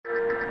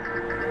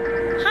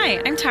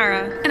Hi, I'm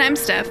Tara. And I'm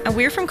Steph. And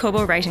we're from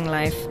Kobo Writing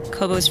Life,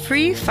 Kobo's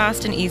free,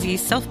 fast and easy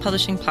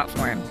self-publishing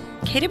platform.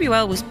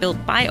 KWL was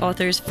built by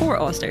authors for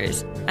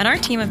authors, and our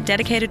team of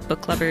dedicated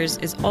book lovers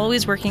is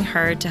always working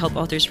hard to help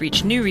authors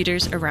reach new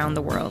readers around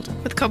the world.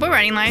 With Kobo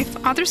Writing Life,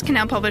 authors can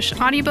now publish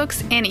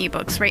audiobooks and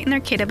ebooks right in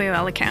their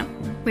KWL account.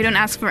 We don't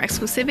ask for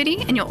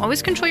exclusivity, and you'll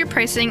always control your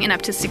pricing in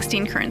up to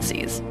 16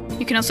 currencies.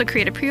 You can also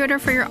create a pre-order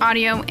for your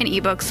audio and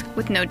ebooks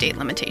with no date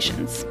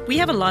limitations. We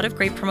have a lot of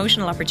great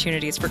promotional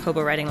opportunities for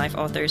Kobo Writing Life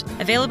authors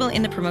available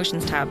in the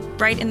Promotions tab,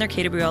 right in their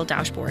KWL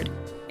dashboard.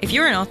 If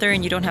you're an author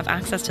and you don't have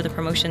access to the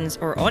Promotions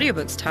or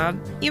Audiobooks tab,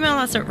 email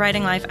us at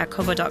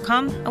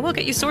writinglife@kobo.com and we'll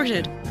get you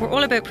sorted. We're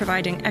all about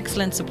providing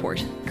excellent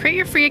support. Create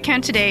your free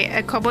account today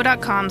at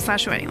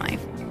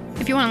kobo.com/writinglife.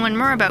 If you want to learn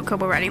more about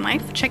Kobo Writing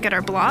Life, check out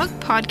our blog,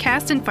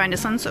 podcast, and find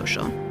us on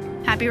social.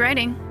 Happy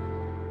writing!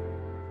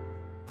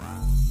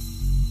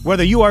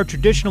 Whether you are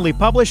traditionally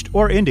published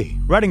or indie,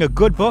 writing a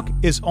good book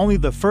is only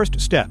the first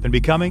step in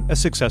becoming a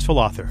successful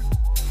author.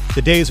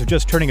 The days of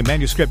just turning a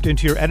manuscript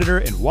into your editor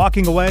and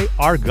walking away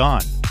are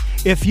gone.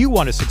 If you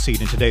want to succeed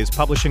in today's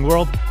publishing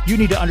world, you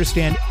need to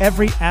understand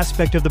every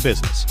aspect of the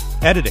business: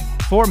 editing,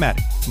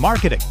 formatting,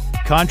 marketing,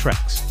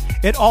 contracts.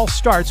 It all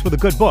starts with a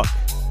good book.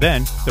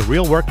 Then the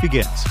real work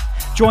begins.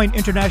 Join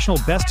international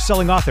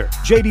best-selling author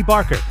J.D.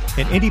 Barker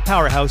and indie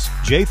powerhouse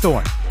Jay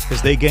Thorne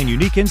as they gain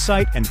unique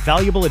insight and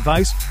valuable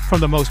advice from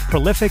the most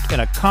prolific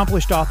and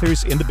accomplished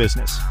authors in the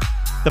business.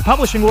 The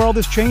publishing world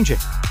is changing,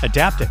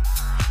 adapting.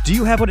 Do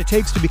you have what it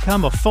takes to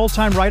become a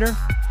full-time writer?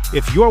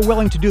 If you're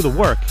willing to do the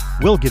work,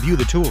 we'll give you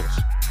the tools.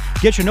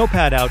 Get your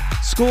notepad out.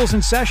 School's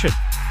in session.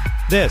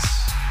 This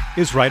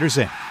is Writers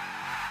Inn.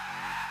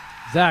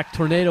 Zach,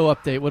 tornado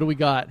update. What do we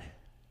got?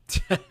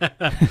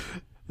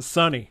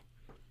 Sunny.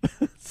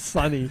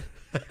 Sunny.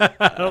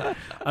 I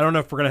don't know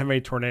if we're gonna have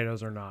any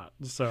tornadoes or not.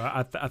 So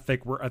I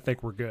think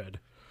we're good.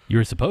 You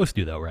were supposed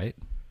to, though, right?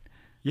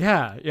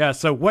 Yeah.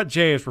 So what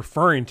Jay is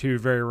referring to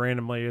very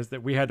randomly is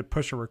that we had to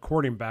push a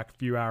recording back a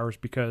few hours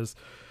because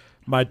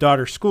my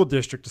daughter's school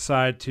district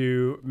decided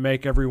to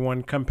make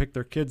everyone come pick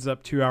their kids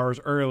up 2 hours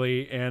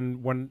early,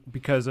 and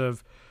because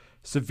of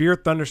severe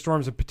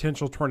thunderstorms and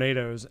potential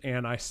tornadoes,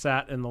 and I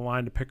sat in the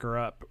line to pick her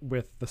up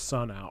with the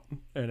sun out,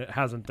 and it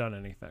hasn't done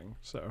anything.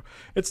 So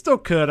it still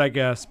could, I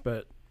guess,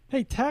 but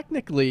hey,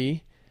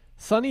 technically,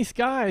 sunny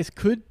skies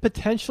could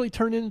potentially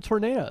turn into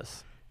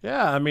tornadoes.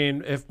 yeah, I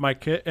mean, if my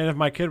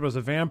kid was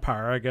a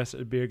vampire, I guess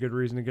it'd be a good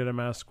reason to get him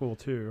out of school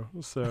too.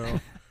 So,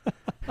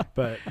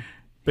 but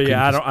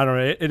yeah, I don't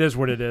know. It is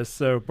what it is.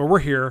 So, but we're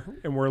here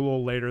and we're a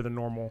little later than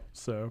normal.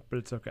 So, but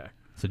it's okay.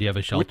 So do you have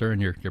a shelter in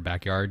your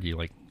backyard? Do you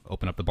like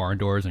open up the barn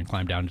doors and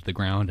climb down to the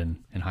ground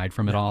and hide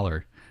from it all,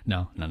 or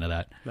no, none of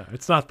that? No,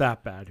 it's not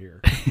that bad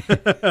here.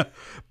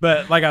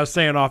 But like I was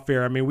saying off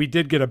air, I mean, we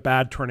did get a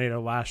bad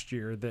tornado last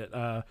year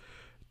that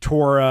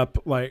tore up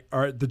like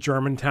the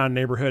Germantown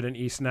neighborhood in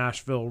East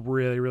Nashville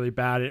really, really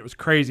bad. It was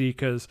crazy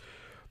because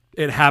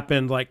it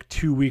happened like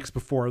 2 weeks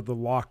before the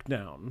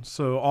lockdown.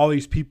 So all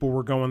these people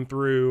were going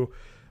through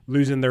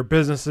losing their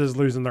businesses,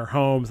 losing their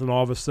homes, and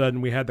all of a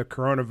sudden we had the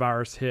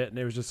coronavirus hit, and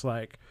it was just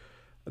like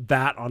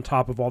that on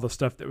top of all the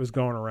stuff that was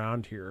going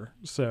around here.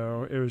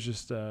 So it was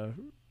just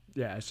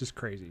yeah, it's just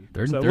crazy.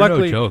 They're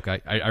luckily, no joke.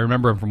 I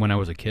remember from when I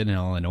was a kid in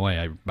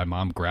Illinois, my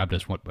mom grabbed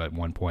us at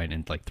one point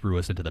and like threw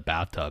us into the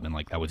bathtub, and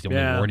like that was the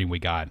only warning we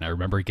got. And I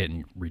remember it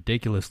getting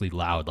ridiculously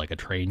loud, like a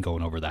train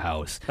going over the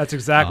house. That's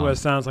exactly what it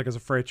sounds like, as a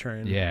freight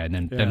train. Yeah,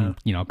 and then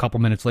a couple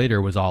minutes later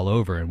it was all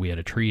over, and we had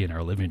a tree in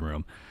our living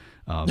room.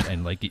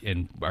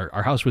 And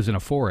our house was in a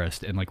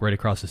forest, and like right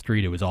across the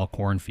street, it was all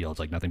cornfields,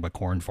 like nothing but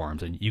corn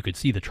farms. And you could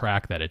see the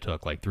track that it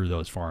took like through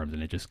those farms,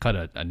 and it just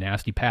cut a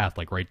nasty path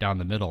like right down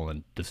the middle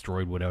and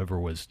destroyed whatever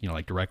was,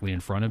 like directly in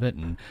front of it.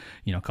 And,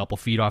 a couple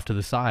feet off to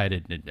the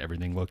side,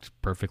 everything looked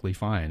perfectly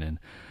fine.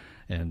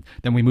 And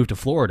then we moved to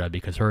Florida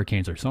because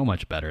hurricanes are so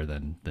much better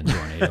than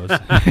tornadoes.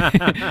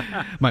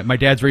 My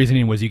dad's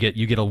reasoning was you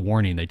get a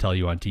warning. They tell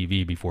you on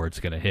TV before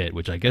it's going to hit,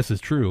 which I guess is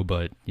true.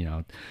 But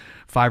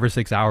 5 or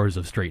 6 hours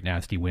of straight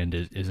nasty wind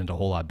isn't a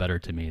whole lot better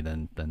to me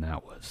than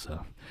that was.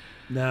 So.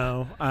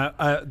 No,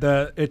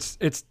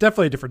 it's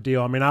definitely a different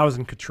deal. I mean, I was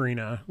in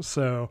Katrina,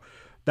 so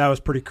that was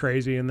pretty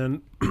crazy. And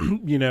then,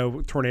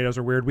 tornadoes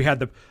are weird. We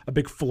had a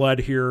big flood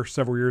here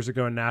several years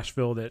ago in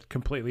Nashville that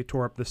completely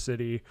tore up the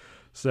city.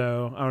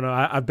 So I don't know.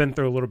 I've been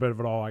through a little bit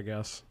of it all, I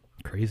guess.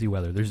 Crazy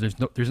weather.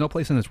 There's no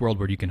place in this world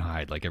where you can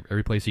hide. Like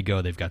every place you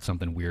go, they've got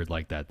something weird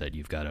like that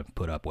you've got to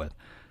put up with.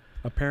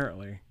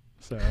 Apparently.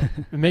 So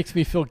it makes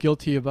me feel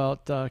guilty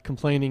about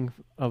complaining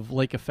of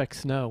lake effect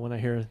snow when I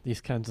hear these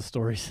kinds of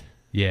stories.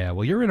 Yeah,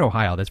 well, you're in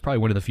Ohio. That's probably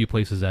one of the few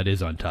places that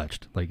is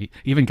untouched. Like,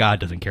 even God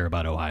doesn't care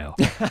about Ohio.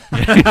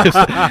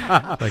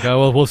 Like, oh,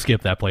 well, we'll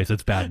skip that place.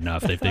 It's bad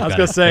enough. I was going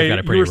to say,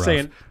 you were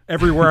saying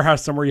everywhere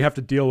has somewhere you have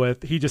to deal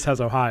with. He just has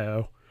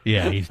Ohio.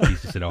 Yeah, he's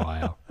just in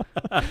Ohio.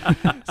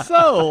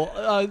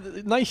 So,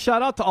 nice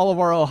shout out to all of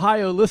our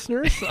Ohio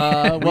listeners. We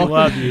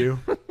love you.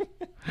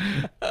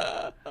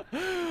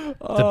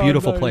 It's a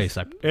beautiful place.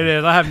 It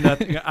is. I have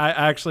nothing. I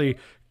actually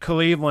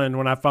Cleveland,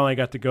 when I finally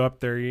got to go up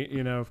there,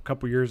 a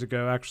couple years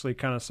ago, actually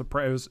kind of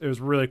surprised. It was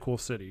a really cool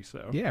city.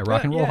 So yeah,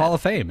 Rock and Roll Hall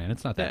of Fame, man.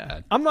 It's not that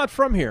bad. I'm not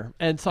from here,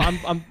 and so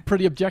I'm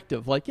pretty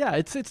objective. Like, yeah,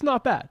 it's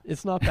not bad.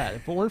 It's not bad.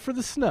 If it weren't for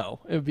the snow,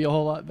 it would be a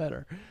whole lot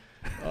better.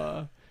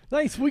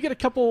 Nice. We get a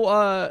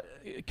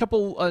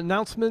couple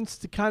announcements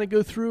to kind of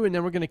go through, and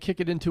then we're going to kick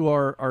it into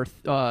our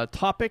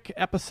topic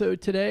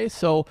episode today.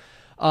 So.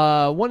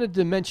 Wanted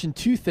to mention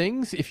two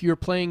things. If you're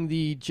playing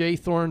the Jay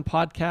Thorne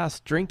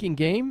podcast drinking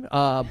game,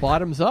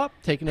 bottoms up,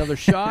 take another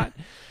shot.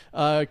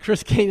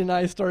 Chris Kane and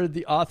I started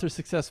the Author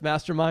Success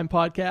Mastermind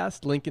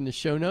podcast, link in the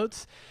show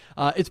notes.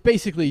 It's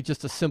basically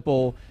just a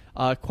simple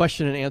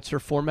question and answer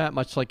format,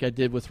 much like I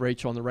did with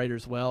Rachel on the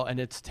Writers Well, and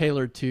it's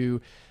tailored to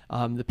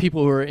the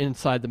people who are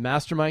inside the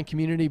mastermind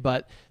community,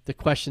 but the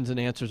questions and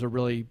answers are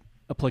really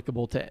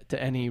applicable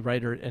to any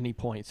writer at any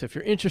point. So if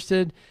you're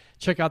interested,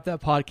 check out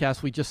that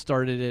podcast. We just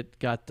started it,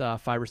 got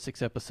 5 or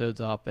 6 episodes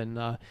up,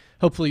 and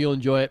hopefully you'll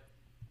enjoy it.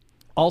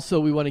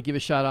 Also, we want to give a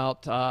shout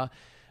out,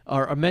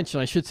 or a mention,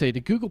 I should say, to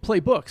Google Play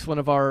Books, one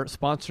of our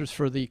sponsors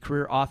for the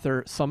Career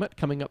Author Summit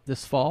coming up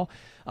this fall.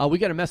 We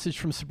got a message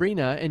from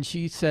Sabrina, and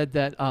she said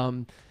that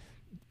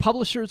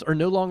publishers are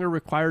no longer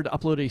required to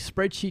upload a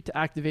spreadsheet to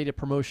activate a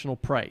promotional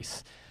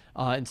price.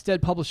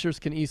 Instead, publishers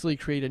can easily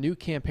create a new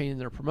campaign in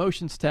their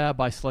promotions tab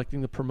by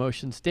selecting the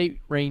promotions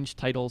date, range,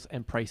 titles,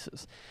 and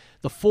prices.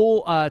 The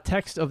full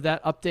text of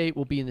that update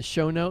will be in the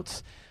show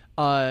notes.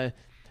 It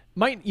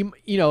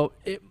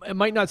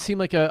might not seem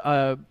like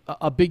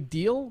a big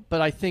deal,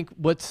 but I think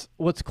what's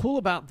cool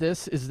about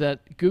this is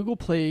that Google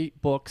Play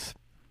Books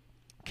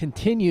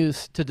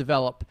continues to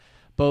develop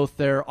both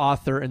their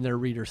author and their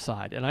reader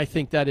side, and I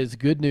think that is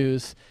good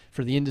news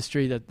for the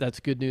industry.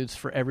 That's good news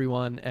for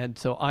everyone, and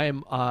so I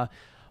am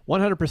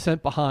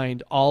 100%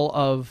 behind all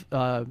of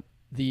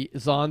the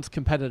Zon's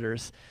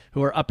competitors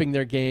who are upping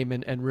their game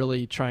and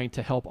really trying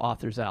to help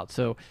authors out.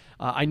 So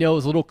I know it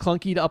was a little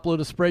clunky to upload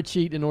a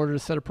spreadsheet in order to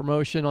set a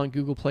promotion on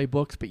Google Play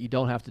Books, but you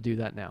don't have to do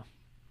that now.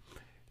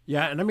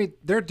 Yeah, and I mean,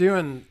 they're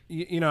doing,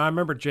 I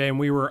remember, Jay,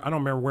 and I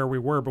don't remember where we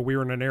were, but we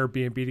were in an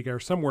Airbnb together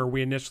somewhere.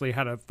 We initially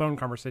had a phone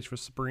conversation with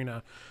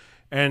Sabrina,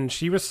 and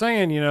she was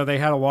saying, they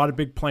had a lot of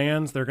big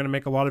plans. They're going to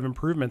make a lot of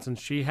improvements, and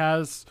she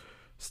has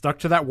stuck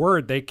to that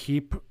word. They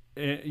keep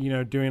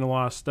doing a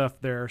lot of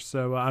stuff there.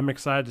 So I'm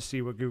excited to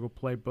see what Google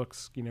Play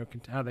Books,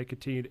 how they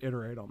continue to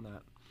iterate on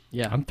that.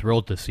 Yeah, I'm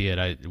thrilled to see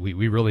it.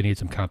 We really need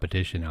some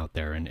competition out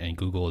there, and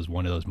Google is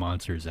one of those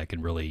monsters that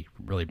can really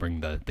bring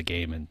the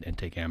game and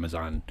take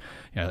Amazon,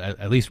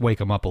 at least wake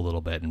them up a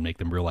little bit and make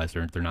them realize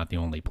they're not the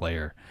only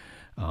player.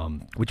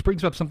 Which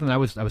brings up something I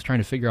was trying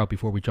to figure out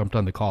before we jumped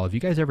on the call. Have you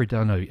guys ever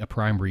done a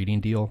Prime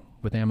reading deal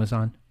with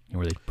Amazon?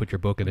 Where they put your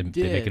book and then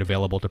they make it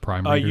available to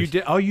Prime readers. You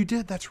did. Oh, you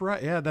did. That's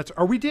right. Yeah,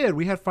 we did.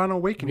 We had Final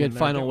Awakening. We had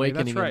Final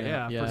Awakening. That's right.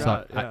 Yeah.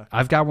 So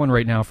I've got one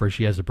right now for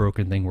She Has a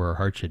Broken Thing Where Her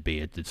Heart Should Be.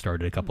 It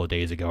started a couple of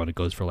days ago and it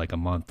goes for like a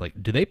month.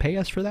 Like, do they pay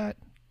us for that?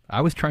 I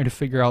was trying to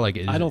figure out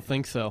I don't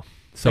think so.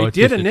 So they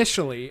did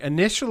initially.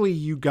 Initially,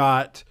 you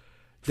got.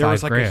 There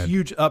was like $5,000. a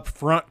huge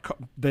upfront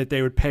that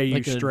they would pay you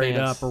like straight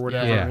advance. up or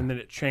whatever, and then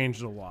it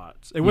changed a lot.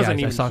 It wasn't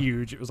even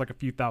huge. It was like a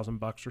few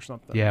 $1,000 or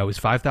something. Yeah, it was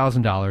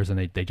 $5,000,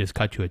 and they just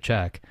cut you a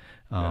check.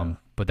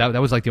 But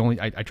that was like the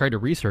only. I tried to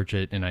research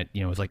it, and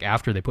it was like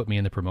after they put me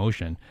in the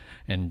promotion,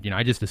 and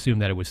I just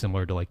assumed that it was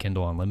similar to like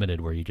Kindle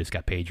Unlimited, where you just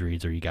got page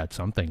reads or you got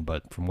something.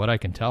 But from what I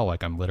can tell,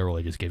 like I'm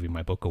literally just giving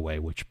my book away,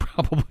 which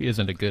probably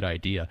isn't a good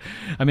idea.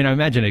 I mean, I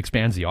imagine it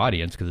expands the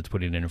audience because it's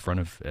putting it in front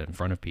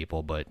of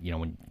people. But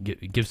when you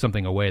give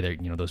something away, there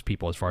those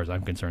people, as far as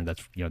I'm concerned,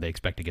 that's they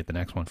expect to get the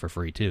next one for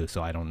free too.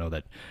 So I don't know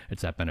that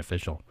it's that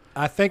beneficial.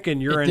 I think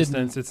in your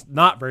instance, it's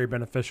not very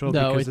beneficial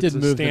because it's a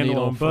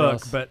standalone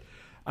book, but.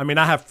 I mean,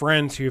 I have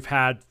friends who've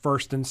had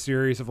first in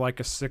series of like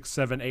a 6,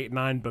 7, 8,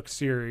 9 book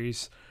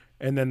series,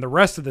 and then the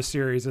rest of the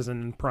series is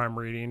in Prime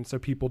Reading. So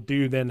people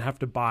do then have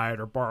to buy it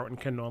or borrow it in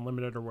Kindle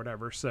Unlimited or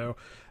whatever. So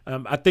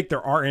I think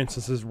there are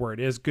instances where it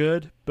is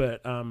good,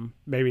 but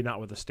maybe not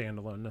with a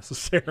standalone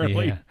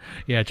necessarily.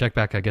 Yeah. Check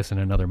back, I guess, in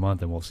another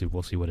month, and we'll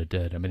see what it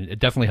did. I mean, it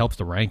definitely helps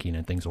the ranking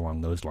and things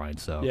along those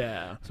lines. So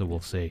so we'll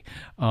see.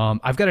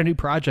 I've got a new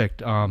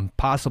project,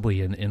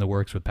 possibly in the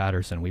works with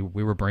Patterson. We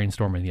were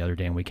brainstorming the other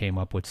day, and we came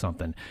up with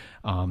something.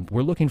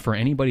 We're looking for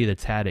anybody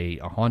that's had a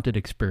haunted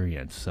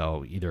experience.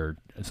 So either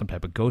some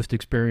type of ghost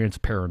experience,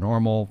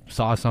 paranormal,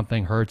 saw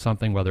something, heard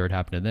something, whether it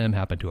happened to them,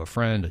 happened to a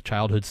friend, a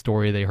childhood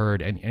story they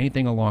heard, and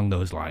anything along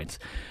those lines.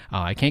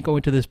 I can't go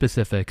into the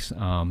specifics,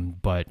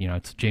 but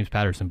it's a James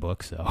Patterson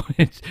book, so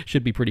it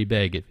should be pretty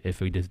big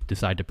if we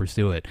decide to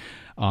pursue it.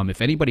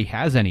 If anybody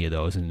has any of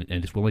those and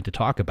is willing to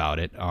talk about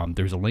it,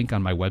 there's a link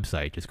on my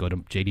website. Just go to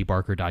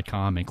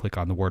jdbarker.com and click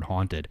on the word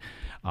haunted,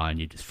 and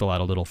you just fill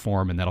out a little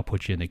form, and that'll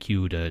put you in the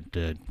queue to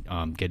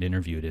get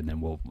interviewed, and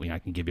then I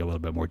can give you a little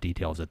bit more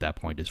details at that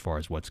point as far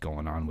as what's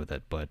going on with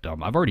it. But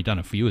I've already done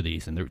a few of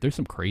these, and there's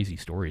some crazy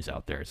stories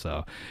out there,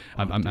 so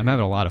I'm having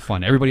a lot of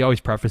fun. Everybody always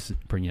prefaces,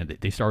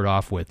 they start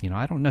off with,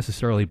 I don't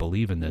necessarily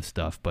believe in this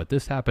stuff, but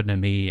this happened to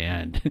me,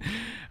 and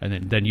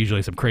then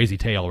usually some crazy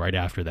tale right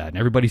after that, and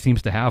everybody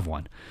seems to have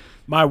one.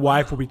 My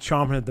wife will be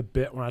chomping at the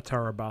bit when I tell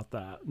her about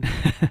that.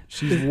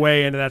 She's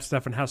way into that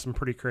stuff and has some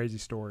pretty crazy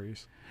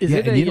stories. Is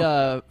it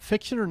a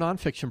fiction or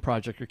nonfiction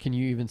project, or can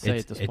you even say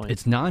at this point?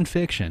 It's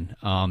nonfiction,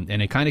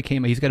 and it kind of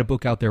came. He's got a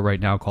book out there right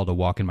now called "A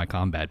Walk in My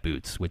Combat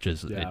Boots," which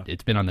is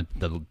it's been on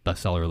the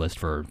bestseller list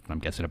for, I'm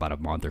guessing, about a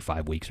month or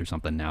 5 weeks or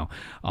something now.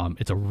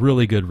 It's a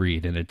really good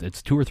read, and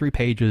it's 2 or 3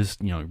 pages.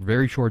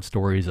 Very short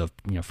stories of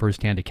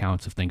firsthand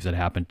accounts of things that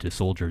happened to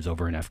soldiers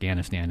over in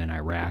Afghanistan and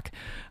Iraq,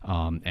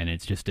 and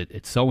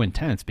it's so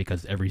intense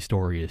because every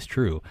story is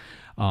true.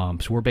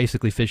 So we're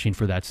basically fishing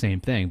for that same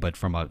thing, but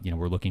from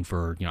we're looking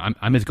for,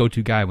 I'm his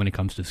go-to guy when it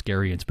comes to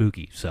scary and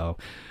spooky. So,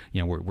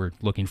 we're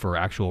looking for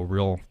actual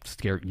real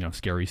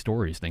scary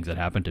stories, things that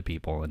happen to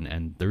people.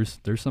 And there's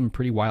some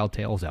pretty wild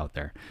tales out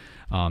there.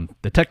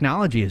 The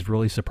technology has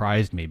really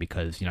surprised me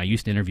because, I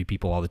used to interview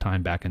people all the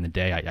time back in the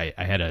day.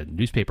 I had a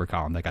newspaper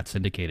column that got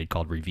syndicated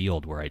called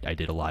Revealed, where I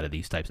did a lot of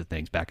these types of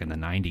things back in the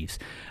 90s.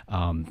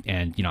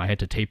 And I had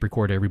to tape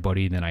record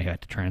everybody, then I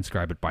had to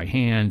transcribe it by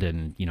hand,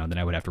 and, then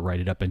I would have to write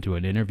it up into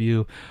an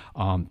interview.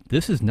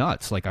 This is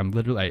nuts. Like, I'm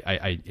literally,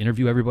 I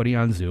interview everybody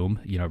on Zoom,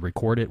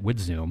 record it with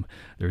Zoom.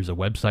 There's a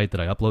website that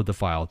I upload the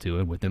file to,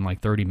 and within like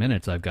 30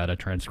 minutes, I've got a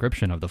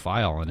transcription of the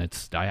file, and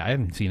I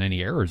haven't seen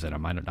any errors in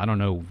them. I don't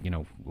know,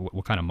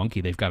 what kind of monkey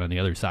they've got on the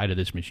other side of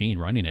this machine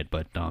running it,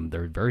 but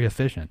they're very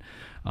efficient.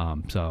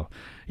 So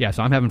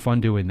I'm having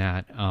fun doing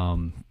that.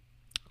 I'm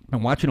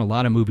watching a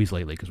lot of movies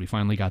lately because we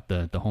finally got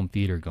the home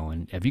theater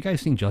going. Have you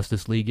guys seen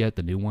Justice League yet,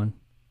 the new one?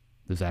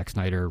 The Zack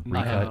Snyder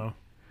recut? No.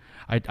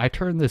 I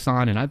turned this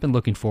on, and I've been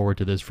looking forward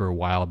to this for a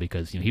while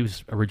because he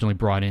was originally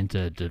brought in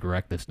to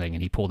direct this thing,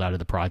 and he pulled out of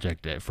the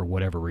project for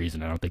whatever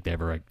reason. I don't think they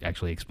ever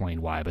actually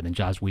explained why, but then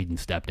Joss Whedon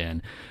stepped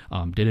in,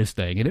 did his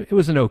thing, and it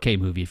was an okay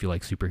movie if you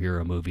like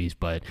superhero movies,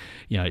 but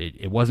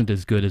it wasn't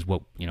as good as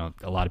what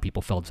a lot of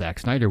people felt Zack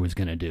Snyder was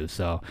going to do.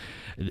 So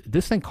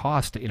this thing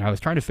cost, I was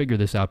trying to figure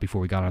this out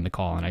before we got on the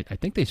call, and I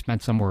think they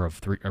spent somewhere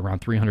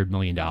around $300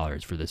 million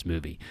for this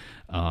movie.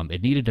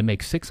 It needed to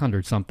make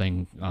 600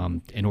 something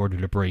in order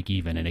to break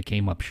even, and it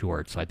came up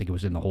short. So I think it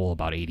was in the hole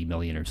about 80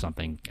 million or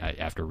something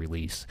after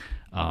release,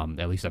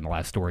 at least on the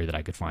last story that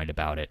I could find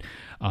about it.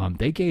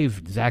 They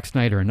gave Zack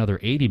Snyder another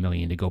 80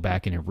 million to go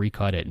back in and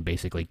recut it and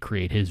basically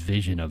create his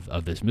vision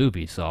of this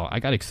movie. So I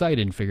got excited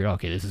and figured,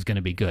 okay, this is going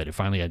to be good. It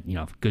finally had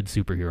good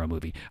superhero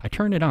movie. I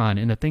turned it on,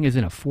 and the thing is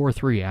in a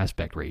 4:3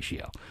 aspect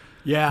ratio.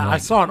 Yeah, I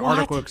saw an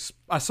article.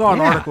 I saw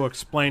an article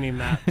explaining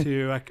that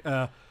too.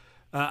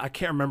 I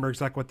can't remember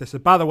exactly what they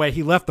said. By the way,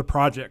 he left the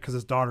project because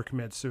his daughter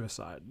committed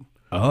suicide.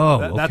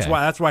 Oh, okay.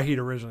 That's why he'd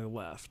originally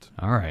left.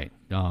 All right.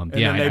 And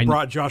then they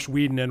brought Josh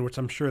Whedon in, which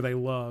I'm sure they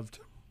loved.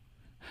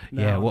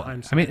 I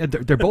mean,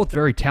 they're both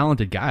very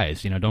talented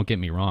guys. Don't get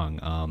me wrong.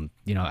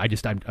 I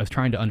was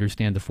trying to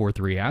understand the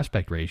 4:3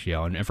 aspect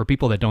ratio, and for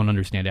people that don't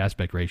understand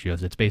aspect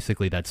ratios, it's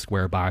basically that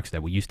square box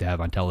that we used to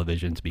have on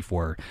televisions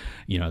before,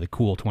 the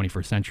cool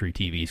 21st century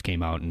TVs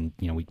came out, and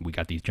we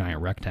got these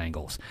giant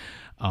rectangles.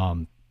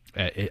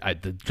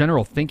 The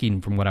general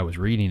thinking from what I was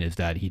reading is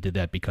that he did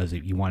that because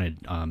he wanted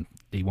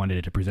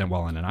it to present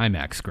well on an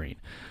IMAX screen.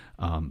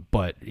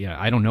 But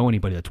I don't know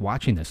anybody that's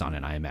watching this on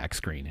an IMAX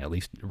screen, at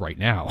least right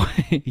now.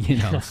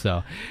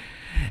 So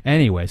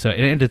anyway,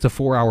 and it's a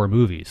 4-hour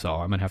movie, so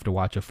I'm gonna have to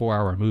watch a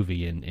 4-hour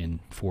movie in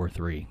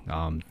 4:3.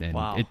 And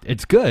wow.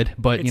 It's good,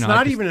 but it's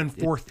not even in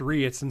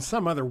 4:3. It's in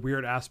some other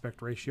weird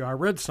aspect ratio. I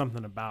read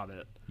something about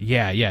it.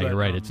 Yeah, but, you're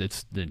right.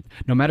 It's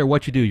no matter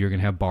what you do, you're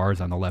gonna have bars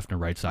on the left and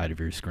right side of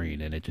your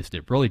screen, and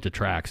it really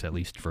detracts, at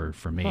least for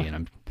me.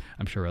 And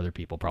I'm sure other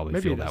people probably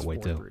feel that way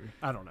too.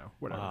 I don't know.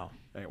 Whatever. Wow.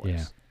 Anyways.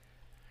 Yeah.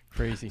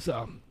 Crazy.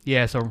 So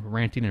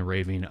ranting and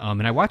raving.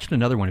 And I watched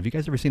another one. Have you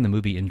guys ever seen the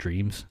movie In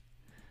Dreams?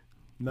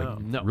 No.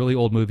 No. Really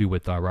old movie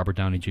with Robert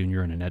Downey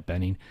Jr. and Annette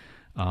Bening.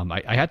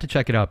 I had to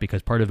check it out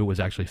because part of it was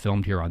actually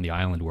filmed here on the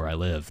island where I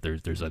live.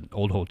 There's an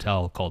old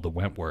hotel called the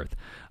Wentworth,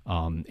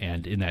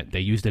 and in that they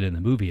used it in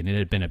the movie, and it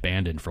had been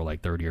abandoned for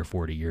like 30 or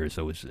 40 years,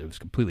 so it was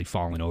completely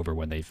fallen over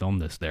when they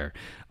filmed this there.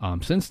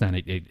 Since then,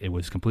 it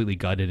was completely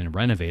gutted and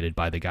renovated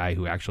by the guy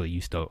who actually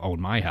used to own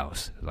my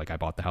house. Like I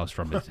bought the house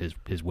from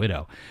his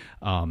widow,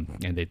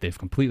 and they've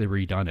completely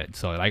redone it.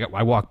 So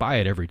I walk by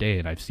it every day,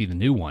 and I see the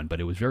new one, but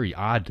it was very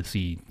odd to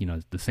see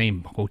the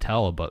same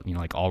hotel, but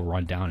like all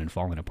run down and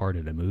falling apart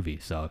in a movie.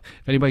 So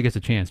if anybody gets a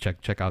chance,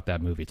 check out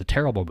that movie. It's a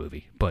terrible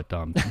movie, but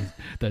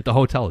the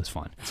hotel is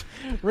fun.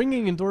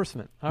 Ringing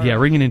endorsement. All Yeah, right.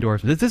 ringing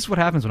endorsement. This is what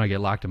happens when I get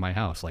locked in my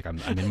house. Like I'm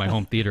in my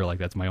home theater. Like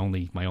that's my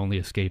only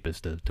escape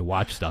is to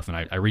watch stuff. And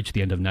I reached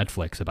the end of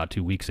Netflix about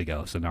 2 weeks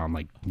ago. So now I'm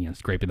like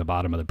scraping the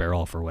bottom of the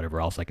barrel for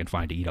whatever else I can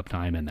find to eat up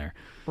time in there.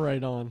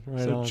 Right on.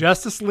 So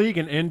Justice League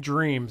and In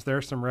Dreams.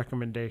 There's some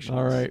recommendations.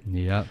 All right.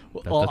 Yeah,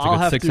 Well, that's a I'll good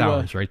have 6 to,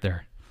 hours right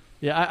there.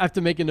 Yeah, I have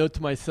to make a note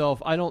to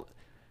myself.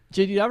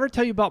 JD, did I ever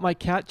tell you about my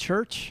cat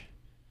Church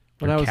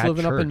when Your I was cat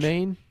living up in Church?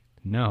 Maine?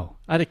 No.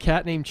 I had a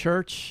cat named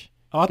Church.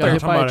 Oh, I thought Got you were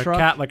hit by talking a about a truck.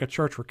 cat like a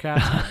church for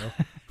cats.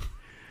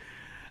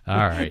 All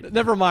right.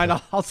 Never mind.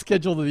 I'll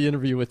schedule the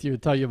interview with you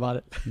and tell you about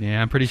it.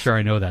 Yeah, I'm pretty sure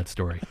I know that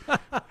story.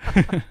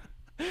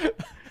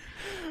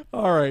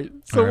 All right.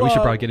 So all right, we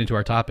should probably get into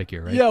our topic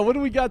here, right? Yeah. What do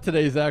we got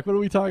today, Zach? What are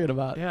we talking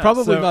about? Yeah,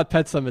 Probably not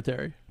Pet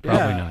Cemetery.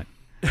 Probably not.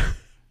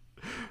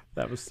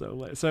 That was so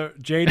late. So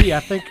JD,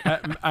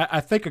 I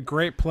think a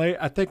great play.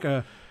 I think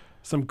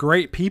some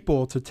great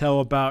people to tell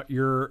about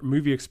your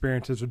movie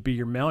experiences would be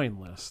your mailing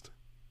list,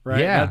 right?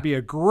 Yeah, that'd be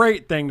a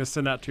great thing to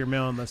send out to your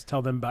mailing list.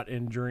 Tell them about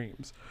In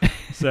Dreams.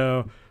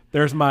 So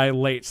there's my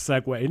late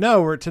segue.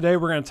 No, today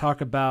we're going to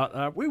talk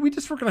about. We're going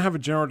to have a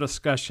general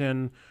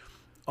discussion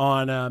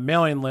on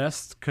mailing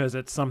lists because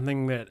it's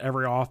something that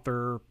every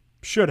author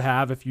should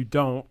have. If you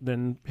don't,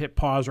 then hit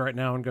pause right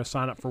now and go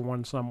sign up for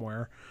one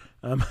somewhere.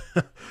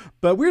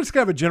 But we're just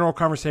gonna have a general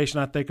conversation,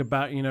 I think,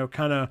 about,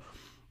 kind of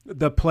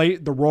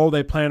the role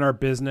they play in our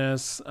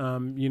business,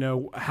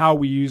 how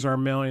we use our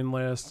mailing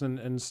lists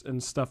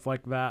and stuff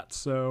like that.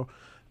 So,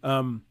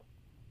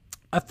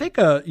 I think,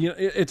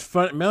 it's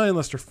fun. Mailing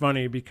lists are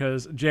funny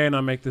because Jay and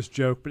I make this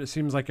joke, but it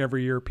seems like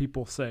every year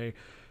people say,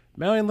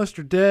 mailing lists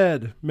are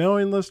dead.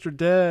 Mailing lists are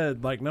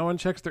dead. Like no one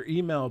checks their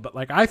email. But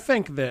like, I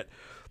think that,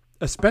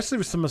 especially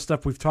with some of the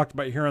stuff we've talked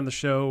about here on the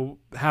show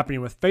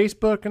happening with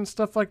Facebook and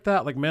stuff like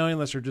that, like mailing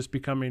lists are just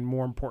becoming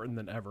more important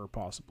than ever,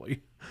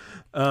 possibly.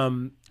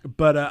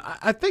 But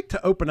I think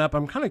to open up,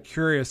 I'm kind of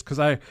curious because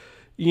I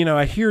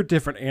hear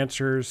different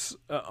answers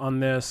on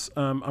this.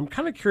 I'm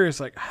kind of curious,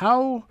 like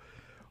how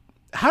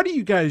do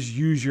you guys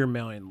use your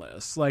mailing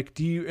lists? Like,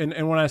 do you,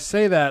 and when I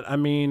say that, I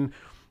mean,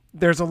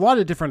 there's a lot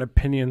of different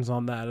opinions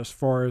on that as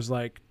far as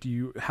like,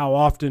 how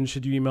often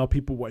should you email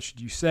people? What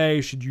should you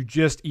say? Should you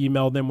just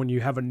email them when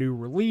you have a new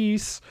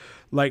release?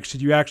 Like,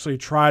 should you actually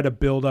try to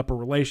build up a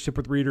relationship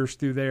with readers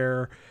through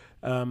there?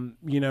 So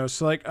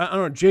like, I don't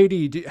know,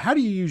 JD, how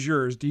do you use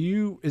yours?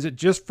 Is it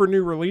just for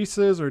new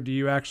releases, or do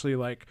you actually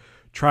like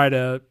try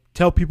to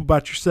tell people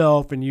about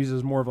yourself and use it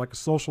as more of like a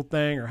social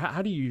thing, or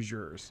how do you use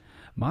yours?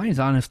 Mine's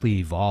honestly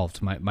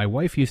evolved. My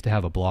wife used to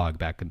have a blog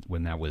back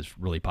when that was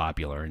really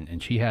popular,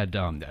 and she had,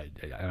 on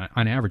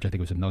average, I think it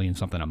was 1 million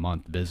something a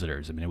month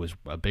visitors. I mean, it was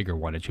a bigger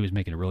one, and she was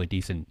making a really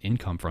decent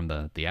income from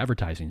the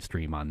advertising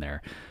stream on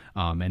there.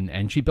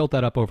 And she built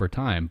that up over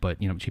time, but,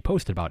 she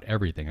posted about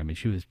everything. I mean,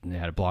 she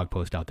had a blog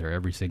post out there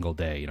every single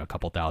day, a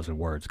couple thousand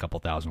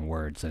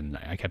words. And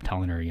I kept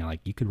telling her,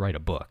 you could write a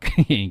book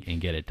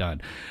and get it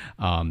done.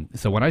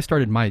 So when I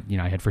started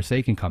I had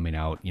Forsaken coming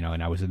out,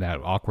 and I was in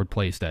that awkward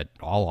place that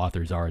all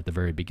authors are at the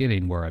very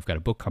beginning, where I've got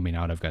a book coming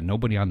out. I've got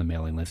nobody on the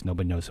mailing list.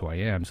 Nobody knows who I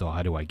am. So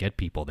how do I get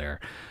people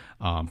there?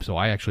 So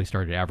I actually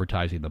started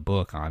advertising the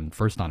book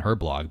first on her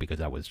blog because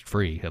that was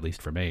free, at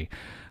least for me.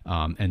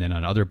 And then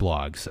on other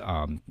blogs.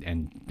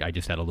 And I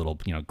just had a little,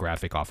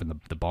 graphic off in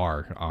the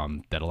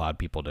bar that allowed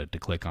people to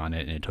click on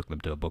it, and it took them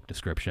to a book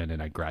description,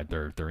 and I grabbed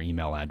their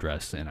email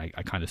address, and I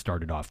kind of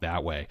started off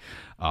that way.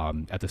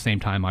 At the same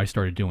time, I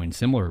started doing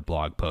similar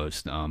blog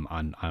posts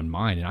on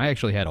mine, and I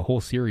actually had a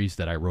whole series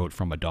that I wrote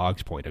from a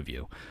dog's point of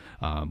view.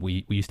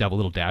 We used to have a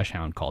little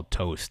dachshund called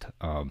Toast.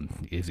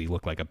 He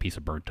looked like a piece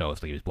of burnt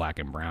toast. Like he was black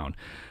and brown.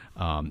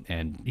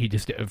 And he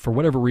just, for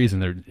whatever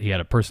reason, he had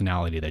a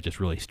personality that just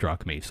really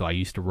struck me. So I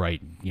used to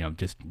write,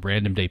 just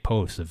random day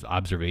posts of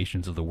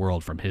observations of the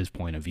world from his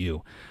point of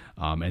view.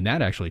 And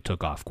that actually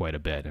took off quite a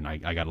bit. And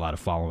I got a lot of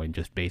following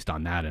just based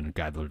on that, and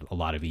gathered a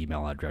lot of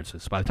email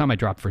addresses. By the time I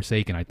dropped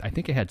Forsaken, I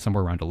think I had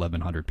somewhere around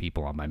 1,100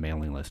 people on my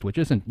mailing list, which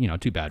isn't,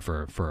 too bad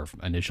for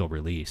initial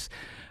release.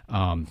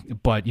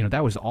 But,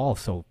 that was all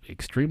so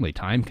extremely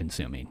time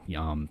consuming,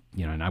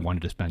 and I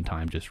wanted to spend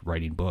time just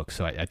writing books.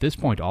 So at this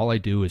point, all I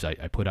do is I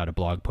put out a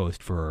blog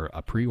post for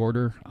a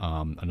pre-order,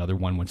 another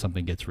one when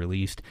something gets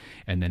released,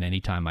 and then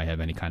anytime I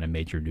have any kind of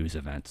major news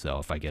event. So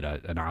if I get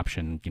an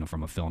option,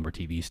 from a film or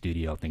TV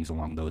studio, things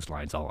along those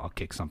lines, I'll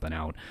kick something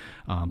out.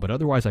 But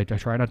otherwise, I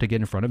try not to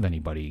get in front of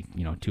anybody,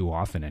 too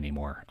often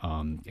anymore.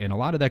 And a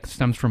lot of that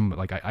stems from,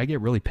 like, I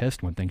get really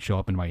pissed when things show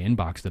up in my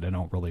inbox that I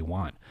don't really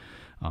want.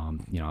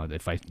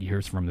 If I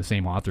hear from the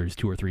same authors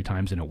 2 or 3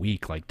 times in a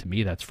week, like, to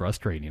me, that's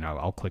frustrating.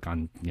 I'll click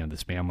on, the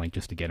spam link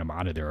just to get them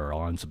out of there, or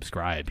I'll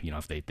unsubscribe,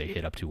 if they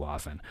hit up too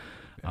often.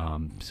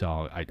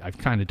 So I've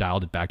kind of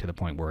dialed it back to the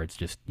point where it's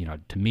just,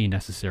 to me,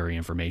 necessary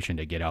information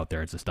to get out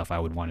there. It's the stuff I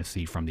would want to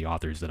see from the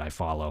authors that I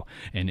follow.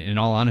 And in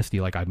all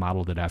honesty, like, I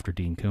modeled it after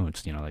Dean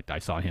Koontz. Like, I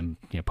saw him,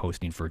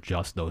 posting for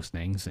just those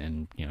things,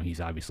 and,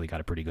 he's obviously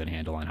got a pretty good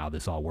handle on how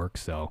this all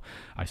works. So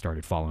I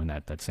started following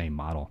that same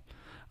model.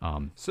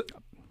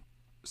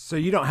 So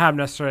you don't have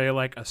necessarily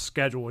like a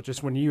schedule,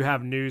 just when you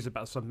have news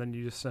about something,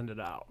 you just send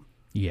it out.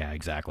 Yeah,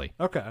 exactly.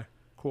 Okay,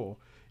 cool.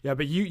 Yeah,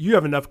 but you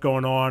have enough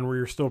going on where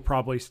you're still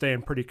probably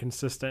staying pretty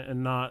consistent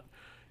and not,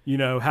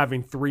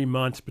 having 3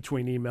 months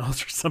between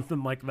emails or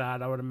something like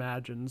that, I would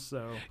imagine.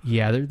 So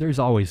yeah, there's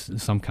always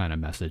some kind of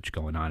message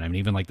going on. I mean,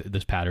 even like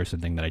this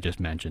Patterson thing that I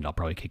just mentioned, I'll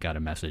probably kick out a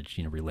message,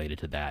 related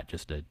to that,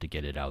 just to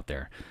get it out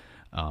there.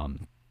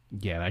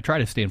 Yeah, I try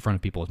to stay in front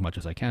of people as much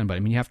as I can, but I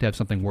mean, you have to have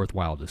something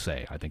worthwhile to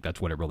say. I think that's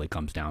what it really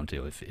comes down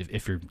to.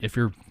 If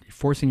you're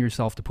forcing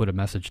yourself to put a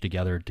message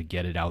together to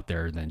get it out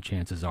there, then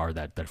chances are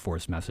that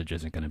forced message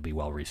isn't going to be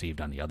well received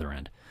on the other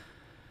end.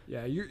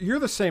 Yeah, you're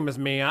the same as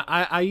me.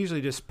 I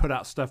usually just put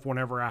out stuff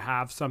whenever I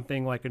have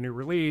something like a new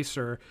release,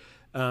 or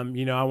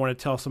You know, I want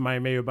to tell somebody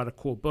maybe about a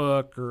cool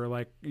book or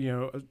like, you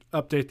know,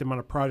 update them on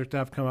a project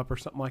I've come up or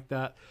something like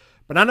that.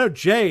 But I know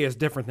Jay is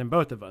different than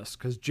both of us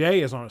because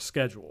Jay is on a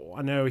schedule.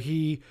 I know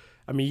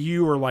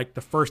you are like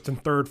the first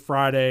and third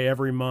Friday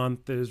every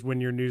month is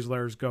when your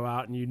newsletters go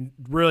out, and you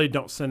really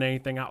don't send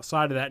anything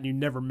outside of that, and you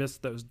never miss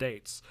those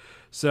dates.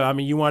 So, I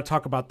mean, you want to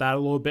talk about that a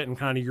little bit and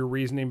kind of your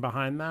reasoning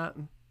behind that?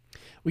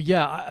 Well,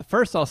 yeah.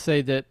 First, I'll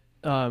say that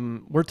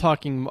we're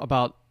talking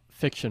about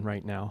fiction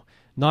right now.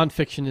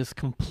 Nonfiction is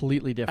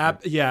completely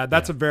different.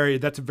 That's a very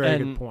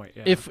good point.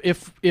 Yeah.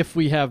 If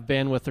we have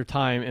bandwidth or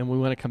time and we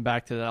want to come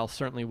back to that, I'll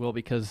certainly will,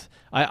 because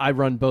I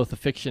run both a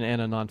fiction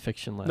and a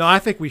nonfiction list. No, I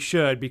think we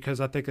should,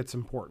 because I think it's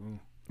important.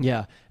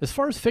 Yeah. As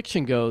far as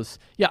fiction goes,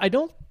 I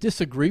don't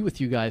disagree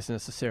with you guys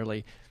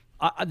necessarily.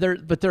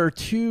 But there are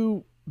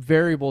two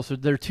variables.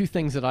 There are two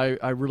things that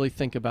I really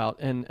think about,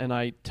 and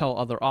I tell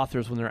other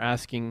authors when they're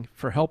asking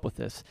for help with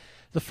this.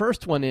 The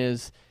first one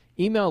is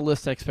email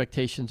list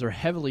expectations are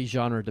heavily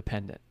genre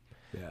dependent.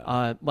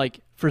 Yeah. Like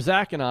for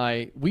Zach and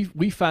I,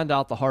 we found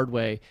out the hard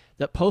way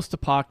that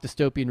post-apoc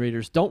dystopian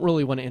readers don't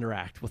really want to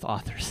interact with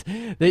authors.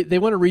 They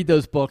want to read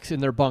those books in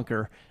their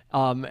bunker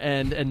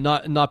and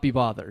not be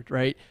bothered,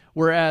 right?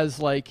 Whereas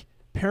like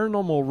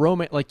paranormal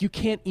romance, like you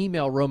can't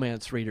email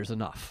romance readers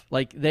enough.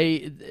 Like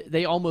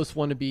they almost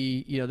want to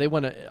be, you know, they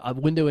want a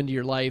window into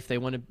your life. They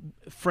want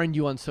to friend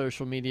you on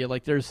social media.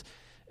 Like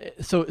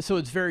so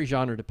it's very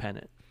genre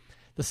dependent.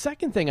 The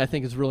second thing I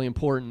think is really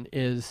important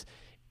is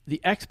the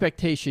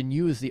expectation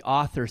you as the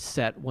author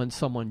set when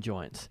someone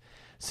joins.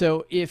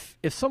 So if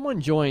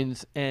someone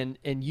joins and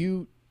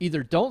you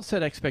either don't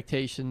set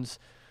expectations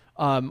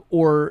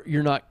or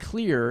you're not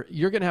clear,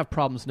 you're going to have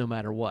problems no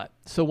matter what.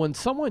 So when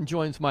someone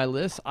joins my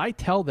list, I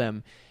tell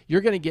them,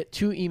 you're going to get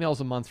 2 emails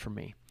a month from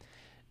me.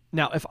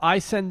 Now, if I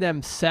send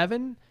them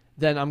 7,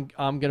 then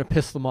I'm going to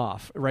piss them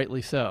off,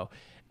 rightly so.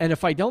 And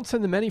if I don't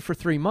send them any for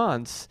 3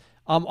 months,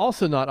 I'm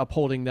also not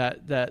upholding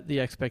the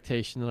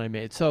expectation that I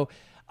made. So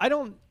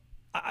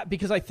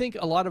because I think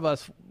a lot of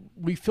us,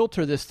 we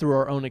filter this through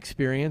our own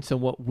experience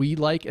and what we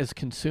like as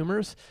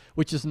consumers,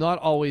 which is not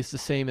always the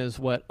same as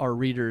what our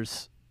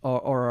readers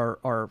or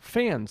our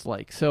fans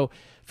like. So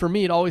for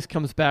me, it always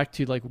comes back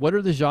to like, what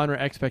are the genre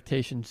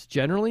expectations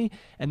generally?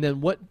 And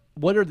then what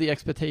are the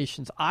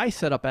expectations I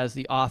set up as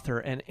the author,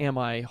 and am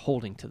I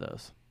holding to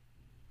those?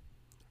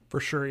 For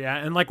sure, yeah.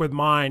 And like with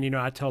mine, you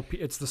know, I tell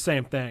people it's the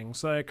same thing.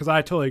 So, because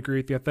I totally agree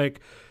with you. I think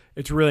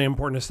it's really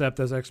important to set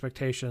those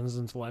expectations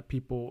and to let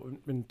people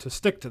and to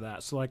stick to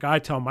that. So like I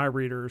tell my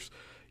readers,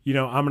 you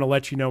know, I'm going to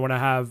let you know when I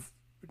have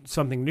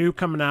something new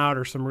coming out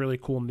or some really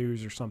cool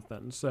news or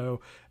something. So,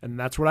 and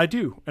that's what I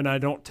do. And I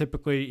don't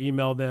typically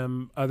email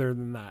them other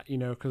than that, you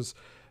know, because,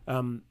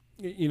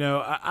 you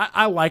know,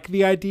 I like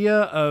the idea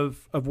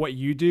of what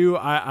you do.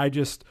 I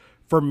just,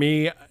 for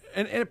me,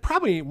 and it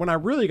probably, when I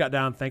really got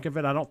down and think of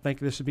it, I don't think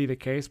this would be the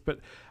case, but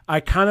I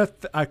kind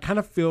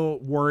of feel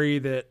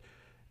worried that,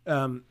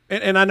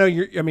 and I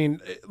know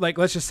like,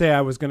 let's just say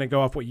I was going to go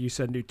off what you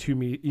said and do 2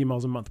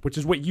 emails a month, which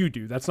is what you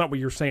do. That's not what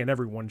you're saying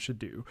everyone should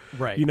do.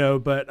 Right. You know,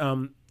 but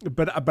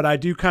I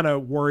do kind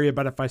of worry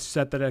about if I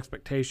set that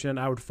expectation,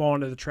 I would fall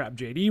into the trap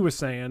JD was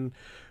saying,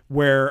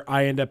 where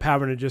I end up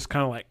having to just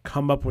kind of like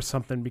come up with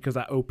something because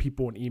I owe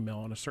people an email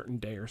on a certain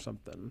day or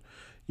something.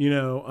 You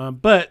know,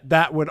 but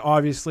that would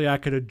obviously, I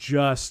could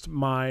adjust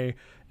my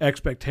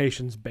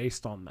expectations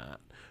based on that.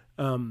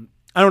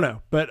 I don't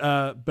know, but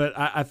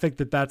I think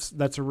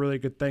that's a really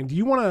good thing. Do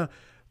you want to,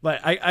 like,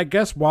 I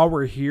guess while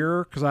we're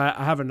here, because I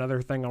have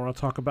another thing I want to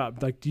talk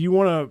about. Like, do you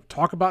want to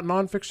talk about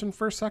nonfiction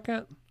for a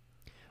second?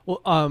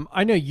 Well,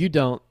 I know you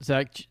don't,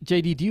 Zach.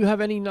 JD, do you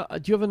have a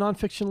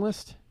nonfiction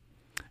list?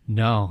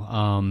 No,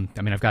 I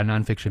mean, I've got a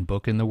nonfiction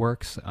book in the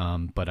works,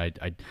 but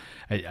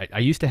I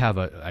used to have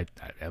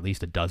at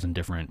least a dozen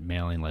different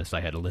mailing lists.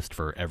 I had a list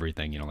for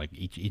everything, you know, like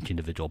each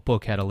individual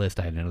book had a list.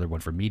 I had another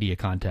one for media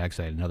contacts.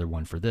 I had another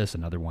one for this,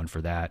 another one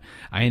for that.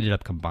 I ended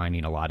up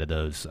combining a lot of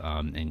those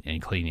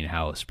and cleaning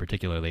house,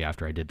 particularly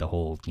after I did the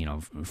whole, you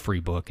know, free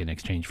book in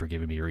exchange for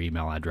giving me your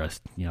email address,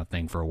 you know,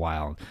 thing for a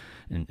while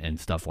and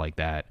stuff like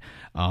that.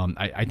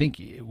 I think,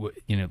 you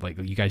know, like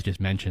you guys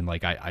just mentioned,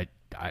 like I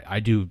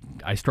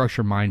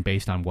structure mine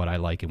based on what I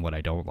like and what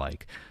I don't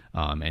like.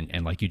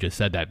 And like you just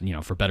said that, you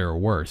know, for better or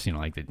worse, you know,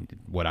 like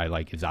what I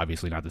like is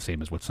obviously not the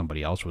same as what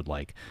somebody else would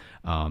like.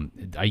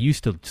 I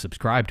used to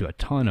subscribe to a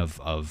ton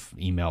of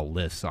email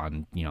lists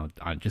on, you know,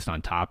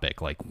 on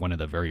topic. Like one of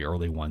the very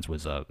early ones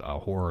was a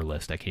horror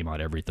list that came out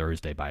every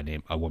Thursday by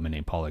a woman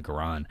named Paula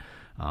Garan.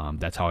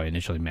 That's how I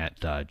initially met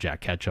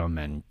Jack Ketchum,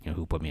 and you know,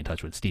 who put me in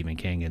touch with Stephen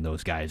King and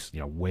those guys, you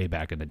know, way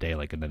back in the day,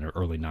 like in the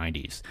early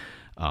 90s.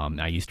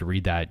 I used to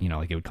read that, you know,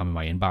 like it would come in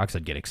my inbox.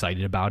 I'd get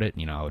excited about it.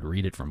 You know, I would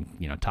read it from,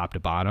 you know, top to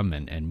bottom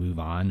and move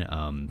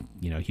on.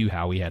 You know, Hugh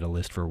Howey had a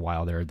list for a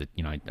while there that,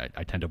 you know,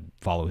 I tend to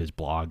follow his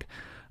blog.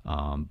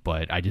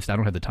 But I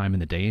don't have the time in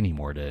the day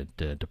anymore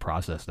to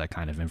process that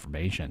kind of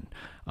information.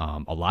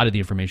 A lot of the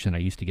information I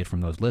used to get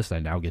from those lists, I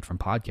now get from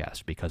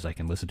podcasts, because I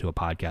can listen to a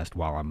podcast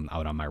while I'm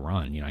out on my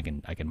run. I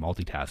can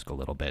multitask a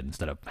little bit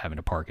instead of having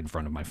to park in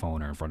front of my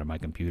phone or in front of my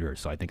computer.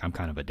 So I think I'm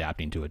kind of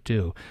adapting to it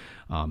too.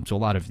 So a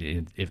lot of,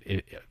 if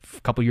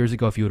a couple years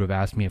ago, if you would have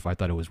asked me if I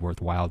thought it was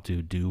worthwhile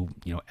to do,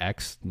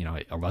 X,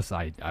 unless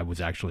I was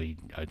actually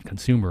a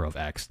consumer of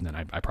X, then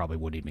I probably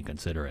wouldn't even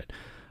consider it.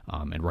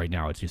 And right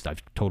now, it's just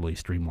I've totally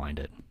streamlined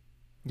it.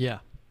 Yeah.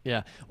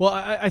 Well,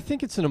 I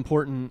think it's an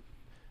important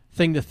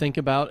thing to think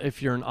about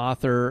if you're an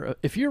author.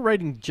 If you're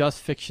writing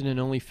just fiction and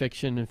only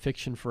fiction and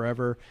fiction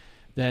forever,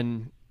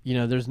 then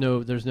there's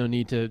no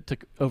need to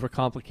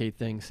overcomplicate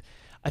things.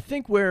 I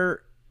think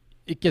where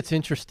it gets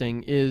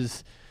interesting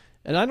is,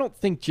 and I don't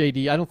think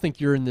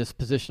you're in this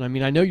position. I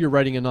mean, I know you're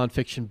writing a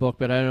nonfiction book,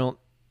 but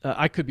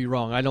I could be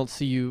wrong. I don't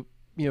see you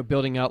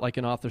building out like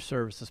an author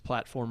services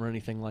platform or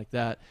anything like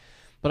that.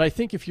 But I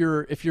think if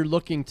you're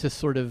looking to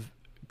sort of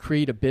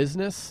create a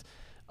business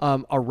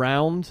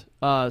around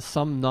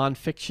some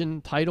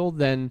nonfiction title,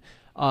 then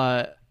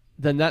that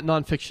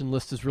nonfiction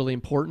list is really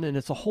important, and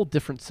it's a whole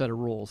different set of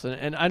rules.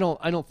 And I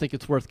don't think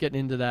it's worth getting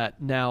into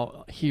that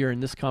now here in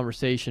this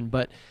conversation.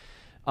 But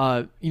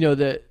the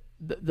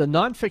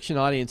nonfiction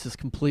audience is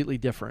completely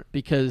different,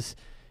 because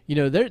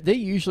they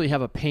usually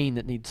have a pain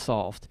that needs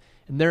solved,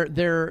 and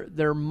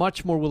they're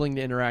much more willing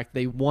to interact.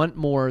 They want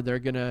more. They're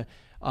gonna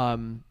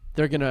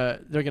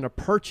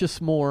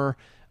purchase more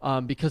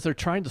because they're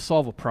trying to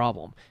solve a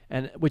problem,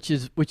 and which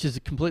is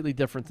completely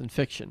different than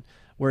fiction,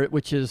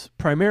 which is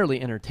primarily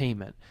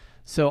entertainment.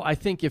 So I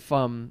think if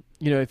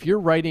you're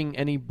writing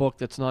any book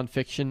that's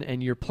nonfiction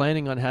and you're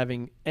planning on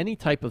having any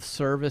type of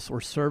service or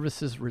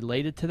services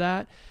related to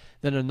that,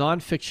 then a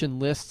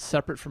nonfiction list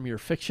separate from your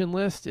fiction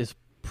list is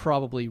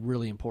probably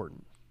really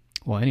important.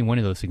 Well, any one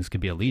of those things could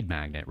be a lead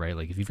magnet, right?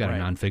 Like if you've got a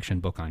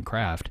nonfiction book on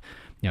craft,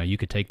 you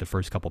could take the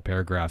first couple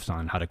paragraphs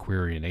on how to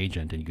query an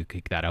agent, and you could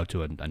kick that out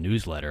to a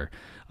newsletter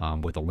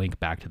with a link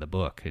back to the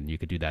book, and you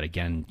could do that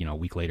again, a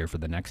week later for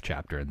the next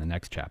chapter and the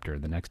next chapter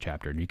and the next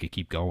chapter, and you could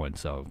keep going.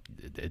 So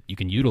you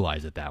can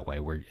utilize it that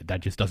way, where that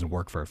just doesn't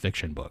work for a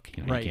fiction book.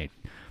 Right.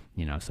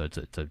 You can't, so it's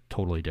a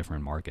totally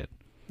different market.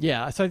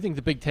 Yeah, so I think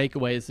the big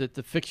takeaway is that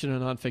the fiction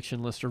and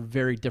nonfiction lists are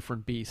very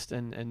different beasts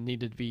and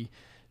needed to be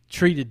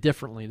treated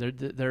differently.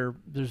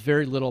 There's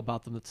very little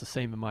about them that's the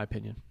same, in my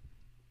opinion.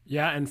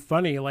 Yeah, and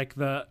funny,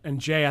 and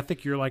Jay, I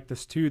think you're like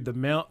this too.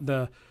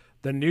 The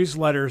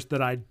newsletters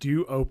that I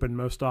do open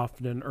most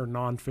often are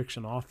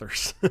nonfiction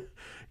authors,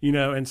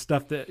 and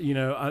stuff that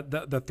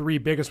the three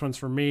biggest ones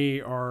for me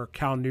are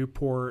Cal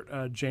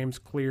Newport, James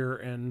Clear,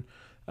 and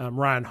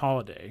Ryan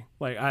Holiday.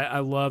 Like I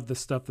love the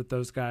stuff that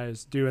those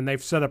guys do, and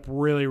they've set up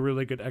really,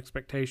 really good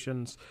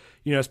expectations.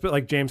 It's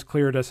like James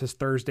Clear does his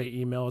Thursday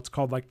email. It's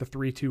called like the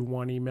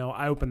 3-2-1 email.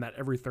 I open that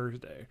every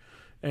Thursday,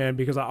 and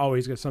because I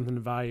always get something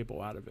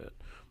valuable out of it.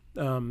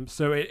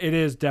 So it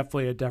is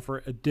definitely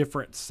a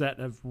different set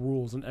of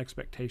rules and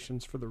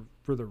expectations for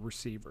the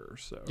receiver.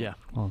 So yeah,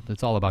 well,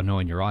 it's all about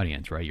knowing your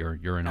audience, right? You're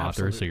an Absolutely.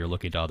 author, so you're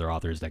looking to other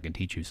authors that can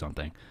teach you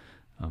something.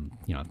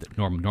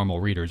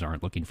 Normal readers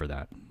aren't looking for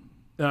that.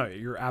 No,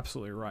 you're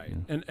absolutely right.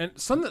 Yeah. And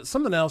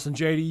something else, and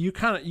JD, you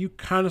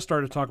kind of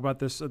started to talk about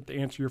this to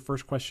answer your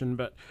first question,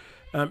 but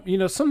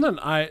something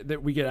that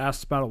we get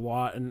asked about a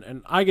lot,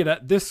 and I get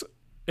at this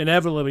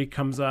inevitably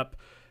comes up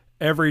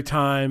every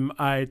time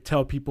I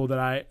tell people that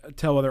I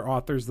tell other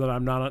authors that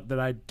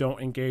I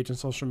don't engage in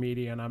social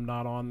media and I'm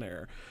not on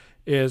there,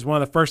 is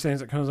one of the first things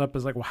that comes up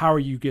is like, well, how are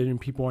you getting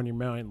people on your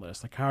mailing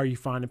list? Like, how are you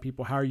finding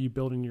people? How are you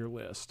building your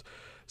list?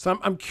 So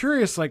I'm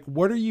curious, like,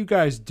 what are you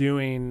guys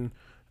doing,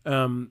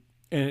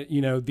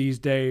 these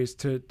days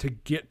to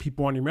get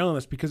people on your mailing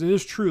list? Because it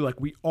is true, like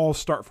we all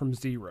start from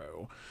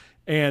zero,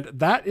 and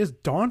that is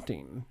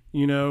daunting,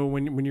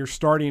 when you're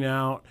starting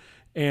out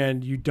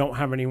and you don't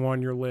have anyone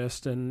on your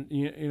list, and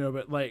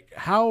but like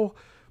how,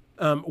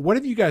 what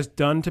have you guys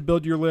done to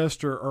build your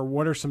list, or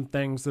what are some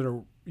things that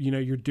are,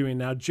 you're doing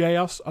now? Jay,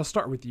 I'll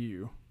start with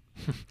you.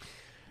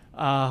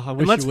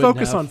 Let's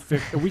focus on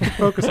fiction. We can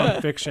focus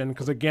on fiction,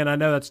 because again, I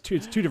know it's two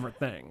different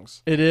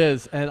things. It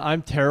is, and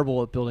I'm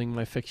terrible at building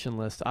my fiction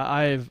list.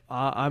 I've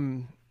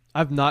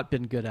not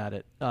been good at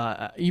it.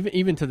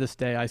 Even to this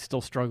day, I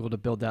still struggle to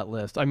build that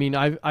list. I mean,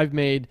 I've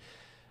made.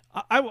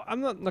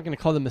 I'm not going to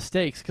call them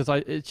mistakes, because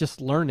it's just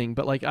learning.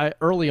 But like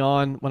early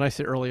on, when I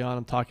say early on,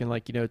 I'm talking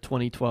like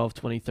 2012,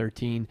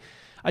 2013.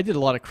 I did a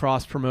lot of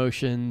cross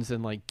promotions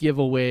and like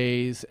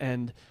giveaways,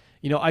 and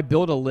I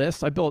built a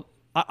list.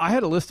 I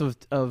had a list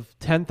of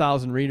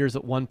 10,000 readers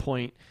at one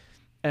point,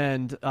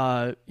 and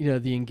the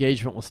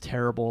engagement was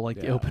terrible. Like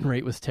the open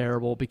rate was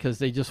terrible, because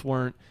they just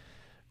weren't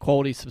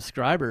quality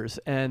subscribers.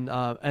 And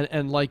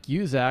like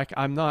you, Zach,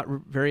 I'm not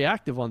very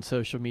active on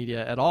social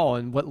media at all,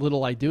 and what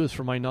little I do is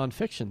for my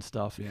nonfiction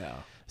stuff. Yeah.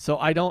 So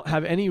I don't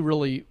have any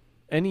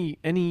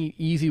any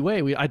easy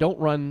way. I don't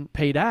run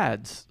paid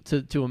ads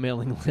to a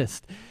mailing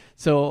list.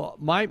 So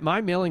my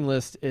mailing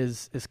list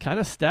is kind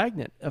of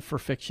stagnant for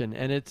fiction,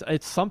 and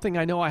it's something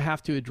I know I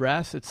have to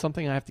address. It's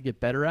something I have to get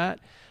better at.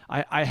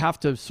 I have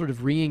to sort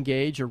of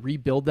re-engage or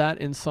rebuild that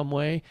in some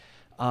way.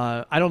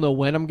 I don't know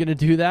when I'm going to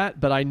do that,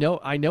 but I know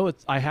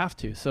I have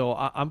to. So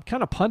I'm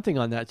kind of punting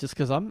on that just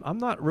because I'm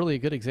not really a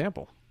good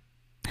example.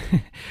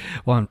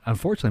 Well,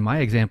 unfortunately, my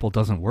example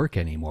doesn't work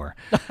anymore.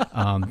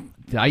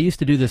 I used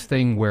to do this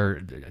thing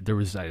where there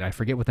was, I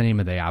forget what the name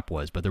of the app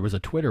was, but there was a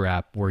Twitter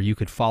app where you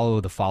could follow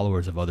the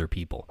followers of other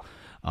people.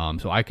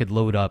 So I could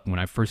load up, when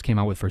I first came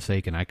out with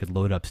Forsaken, I could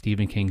load up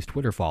Stephen King's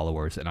Twitter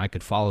followers and I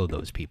could follow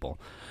those people.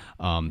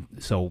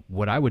 So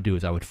what I would do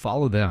is I would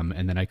follow them,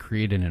 and then I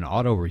created an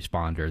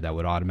autoresponder that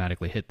would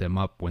automatically hit them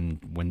up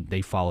when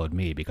they followed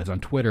me. Because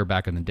on Twitter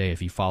back in the day,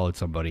 if you followed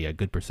somebody, a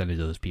good percentage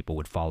of those people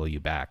would follow you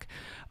back.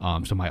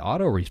 So my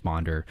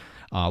autoresponder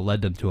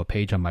led them to a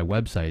page on my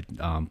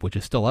website, which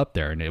is still up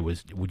there, and it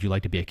was, would you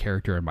like to be a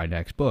character in my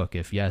next book?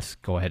 If yes,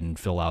 go ahead and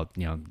fill out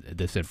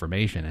this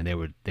information.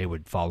 And they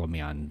would follow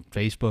me on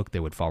Facebook, they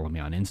would follow me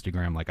on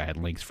Instagram, like I had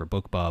links for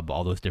BookBub,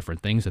 all those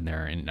different things in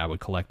there, and I would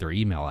collect their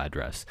email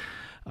address.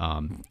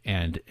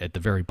 And at the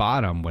very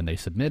bottom, when they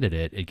submitted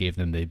it, it gave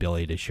them the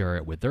ability to share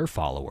it with their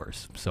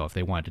followers. So if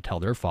they wanted to tell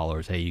their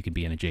followers, hey, you can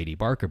be in a J.D.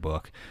 Barker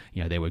book,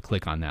 they would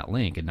click on that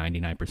link, and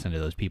 99% of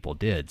those people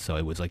did. So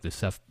it was like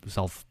this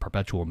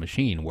self-perpetual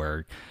machine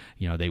where,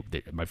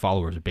 my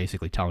followers are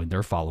basically telling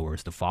their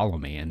followers to follow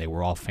me, and they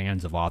were all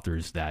fans of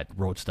authors that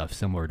wrote stuff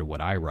similar to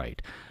what I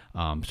write.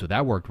 So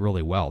that worked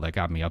really well. That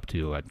got me up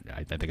to,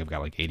 I think I've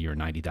got like 80 or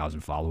 90,000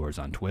 followers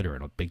on Twitter,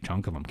 and a big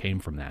chunk of them came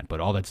from that. But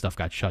all that stuff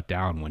got shut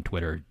down when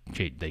Twitter,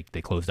 they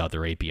closed out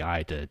their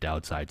API to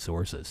outside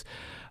sources.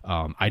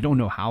 I don't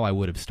know how I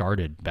would have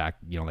started back,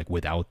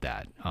 without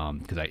that,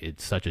 because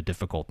it's such a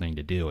difficult thing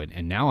to do.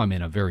 And now I'm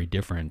in a very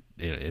different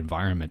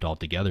environment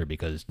altogether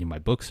because my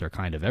books are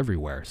kind of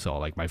everywhere. So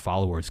like my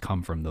followers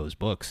come from those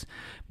books.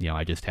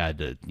 I just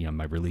had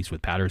my release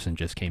with Patterson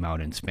just came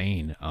out in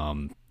Spain.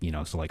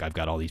 So like I've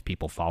got all these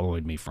people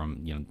following me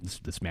from,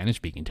 the Spanish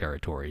speaking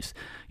territories.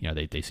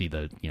 They see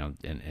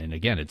and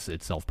again, it's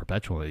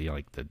self-perpetual.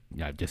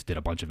 I just did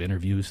a bunch of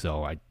interviews.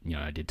 So I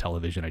did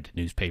television, I did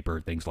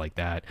newspaper, things like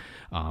that.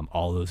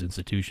 All those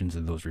institutions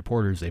and those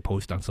reporters, they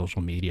post on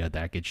social media,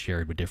 that gets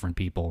shared with different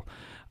people.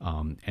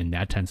 And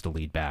that tends to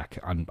lead back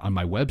on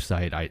my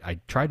website.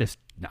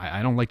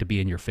 I don't like to be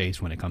in your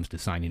face when it comes to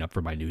signing up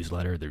for my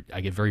newsletter.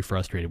 I get very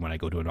frustrated when I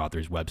go to an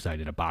author's website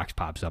and a box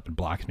pops up and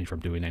blocks me from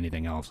doing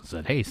anything else and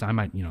said, hey,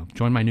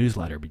 join my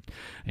newsletter.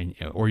 And,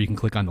 or you can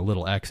click on the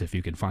little X if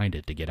you can find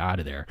it to get out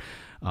of there.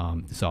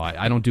 So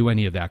I don't do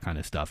any of that kind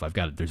of stuff.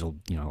 There's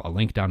a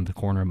link down at the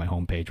corner of my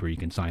homepage where you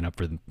can sign up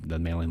for the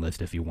mailing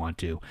list if you want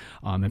to.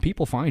 And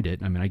people find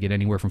it. I mean, I get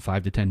anywhere from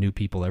 5 to 10 new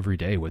people every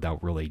day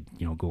without really,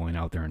 going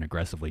out there and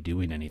aggressively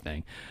doing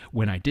anything.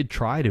 When I did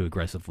try to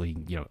aggressively,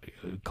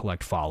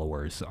 collect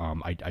followers,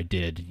 I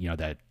did,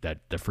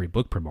 the free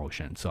book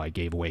promotion. So I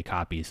gave away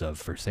copies of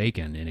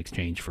Forsaken in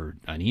exchange for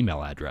an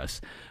email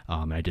address.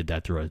 And I did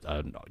that through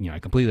I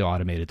completely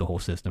automated the whole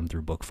system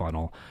through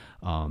BookFunnel,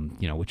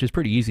 which is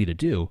pretty easy to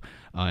do.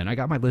 And I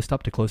got my list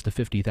up to close to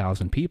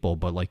 50,000 people.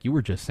 But like you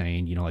were just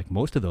saying, like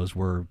most of those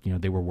were,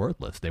 they were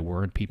worthless. They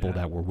weren't people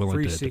that were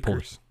willing to pull.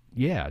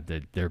 Yeah,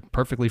 they're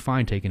perfectly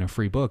fine taking a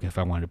free book if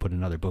I wanted to put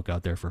another book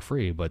out there for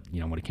free. But,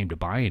 when it came to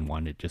buying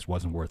one, it just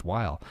wasn't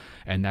worthwhile.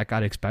 And that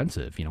got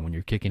expensive. When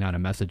you're kicking out a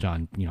message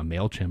on,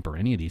 MailChimp or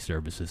any of these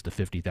services to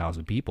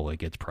 50,000 people, it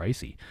gets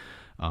pricey.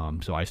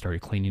 So I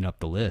started cleaning up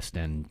the list,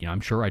 and I'm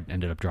sure I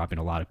ended up dropping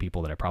a lot of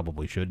people that I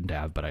probably shouldn't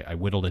have, but I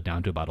whittled it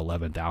down to about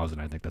 11,000.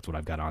 I think that's what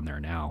I've got on there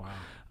now.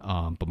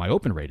 Wow. But my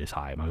open rate is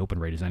high. My open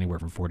rate is anywhere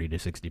from 40 to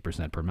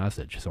 60% per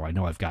message. So I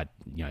know I've got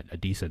a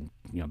decent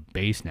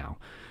base now.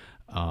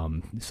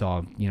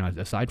 So,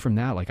 aside from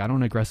that, like I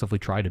don't aggressively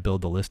try to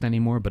build the list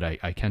anymore, but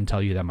I can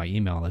tell you that my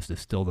email list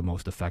is still the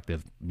most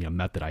effective,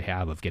 method I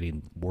have of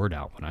getting word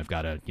out. When I've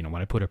got when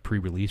I put a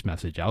pre-release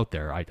message out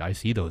there, I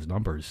see those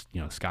numbers,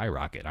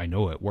 skyrocket. I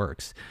know it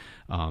works,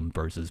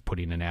 versus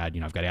putting an ad.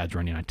 I've got ads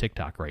running on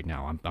TikTok right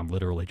now. I'm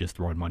literally just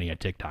throwing money at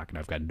TikTok, and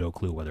I've got no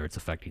clue whether it's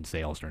affecting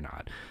sales or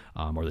not,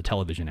 or the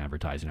television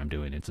advertising I'm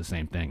doing. It's the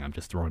same thing. I'm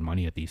just throwing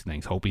money at these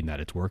things, hoping that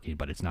it's working,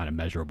 but it's not a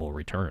measurable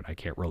return. I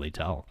can't really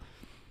tell.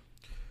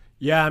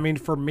 Yeah, I mean,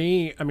 for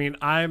me,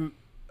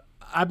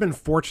 I've been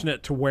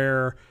fortunate to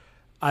where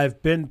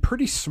I've been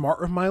pretty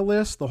smart with my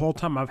list the whole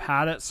time I've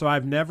had it. So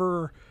I've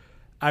never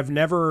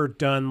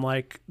done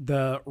like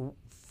the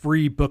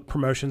free book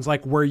promotions,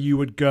 like where you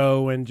would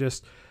go and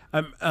just,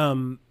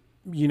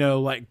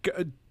 like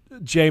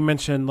Jay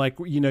mentioned, like,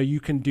 you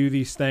can do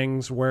these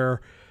things where,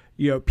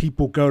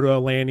 people go to a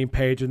landing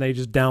page and they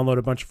just download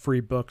a bunch of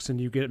free books and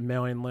you get a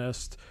mailing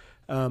list.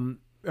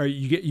 Or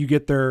you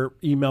get their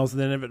emails and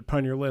then have it put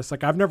on your list.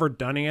 Like I've never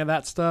done any of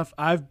that stuff.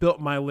 I've built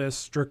my list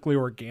strictly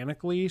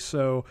organically.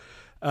 So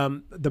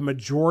the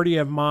majority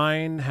of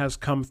mine has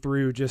come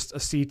through just a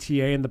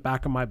CTA in the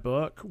back of my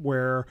book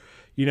where,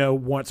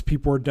 once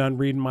people are done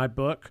reading my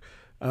book,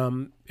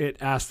 it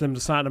asks them to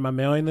sign up my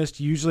mailing list.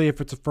 Usually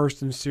if it's a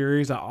first in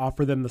series, I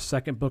offer them the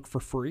second book for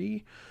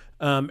free.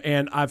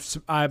 And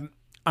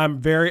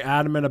I'm very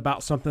adamant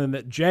about something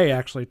that Jay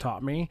actually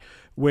taught me,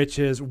 which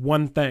is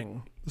one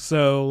thing.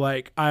 So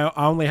like I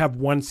only have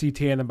one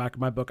CTA in the back of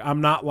my book.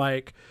 I'm not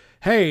like,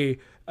 hey,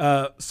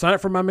 sign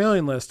up for my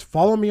mailing list,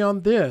 follow me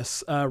on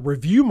this,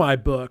 review my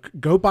book,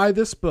 go buy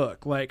this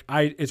book. Like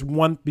it's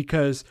one,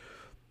 because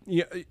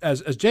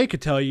as Jay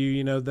could tell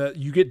you, that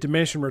you get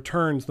diminishing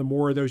returns the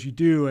more of those you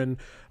do. And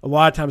a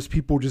lot of times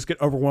people just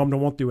get overwhelmed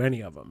and won't do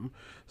any of them.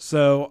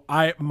 So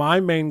my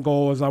main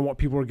goal is I want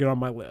people to get on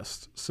my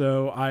list.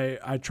 So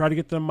I try to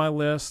get them on my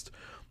list.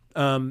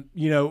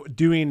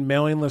 Doing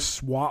mailing list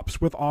swaps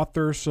with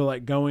authors. So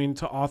like going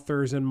to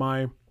authors in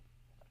my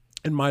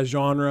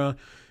genre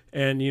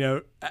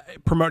and,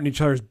 promoting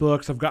each other's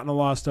books. I've gotten a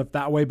lot of stuff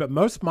that way, but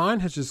most of mine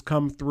has just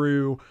come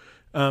through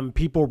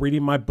people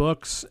reading my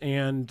books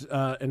and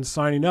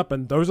signing up.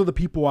 And those are the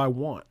people I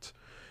want,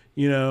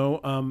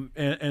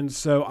 and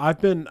so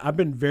I've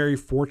been very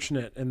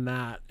fortunate in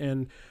that.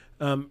 And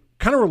kind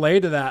of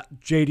related to that,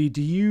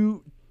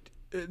 JD,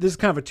 this is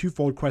kind of a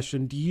twofold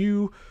question.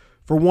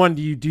 For one,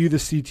 do you do the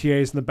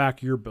CTAs in the back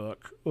of your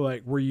book,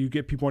 like where you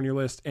get people on your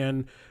list?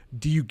 And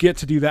do you get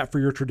to do that for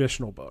your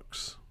traditional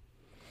books?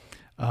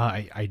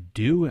 I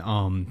do.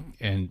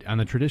 And on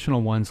the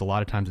traditional ones, a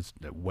lot of times it's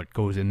what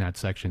goes in that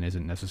section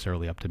isn't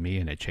necessarily up to me,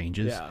 and it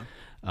changes. Yeah.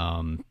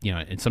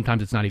 And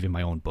sometimes it's not even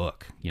my own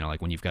book.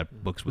 Like when you've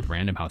got books with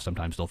Random House,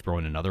 sometimes they'll throw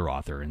in another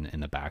author in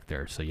the back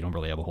there, so you don't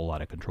really have a whole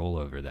lot of control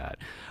over that.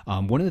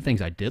 One of the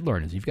things I did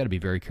learn is you've got to be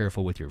very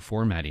careful with your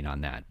formatting on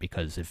that,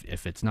 because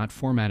if it's not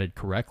formatted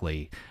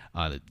correctly,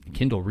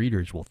 Kindle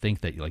readers will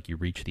think that like you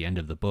reach the end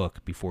of the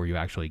book before you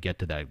actually get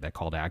to that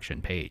call to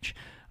action page.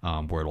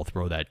 Where it'll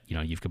throw that,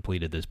 you've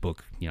completed this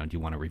book, do you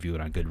want to review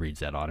it on Goodreads?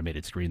 That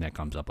automated screen that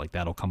comes up, like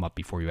that'll come up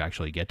before you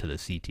actually get to the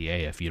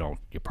CTA if you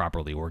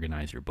properly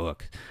organize your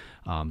book,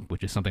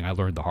 which is something I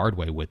learned the hard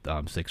way with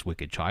Six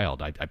Wicked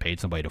Child. I paid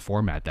somebody to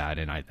format that,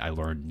 and I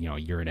learned, a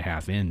year and a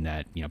half in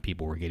that,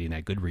 people were getting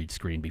that Goodreads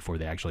screen before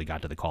they actually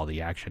got to the call to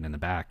action in the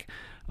back.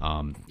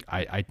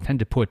 I tend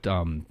to put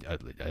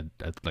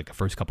like a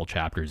first couple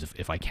chapters,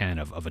 if I can,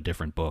 of a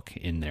different book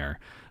in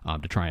there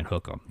to try and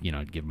hook them,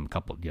 give them a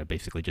couple,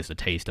 basically just a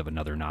taste of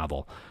another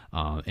novel.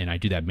 And I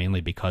do that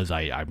mainly because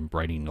I'm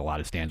writing a lot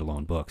of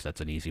standalone books.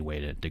 That's an easy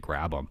way to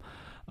grab them.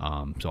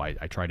 So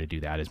I try to do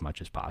that as much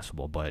as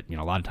possible, but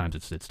a lot of times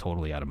it's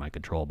totally out of my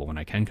control. But when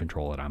I can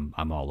control it,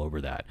 I'm all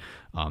over that.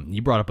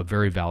 You brought up a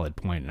very valid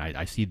point, and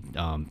I see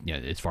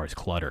as far as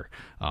clutter,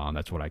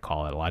 that's what I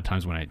call it. A lot of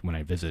times when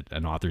I visit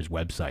an author's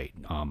website,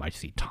 I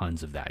see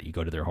tons of that. You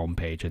go to their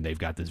homepage and they've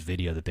got this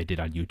video that they did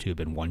on YouTube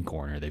in one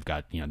corner. They've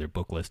got their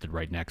book listed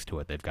right next to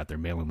it. They've got their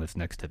mailing list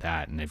next to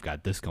that, and they've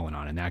got this going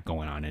on and that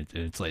going on. And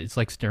it's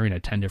like staring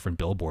at 10 different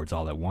billboards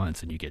all at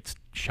once, and you get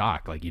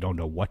shocked, like you don't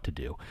know what to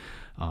do.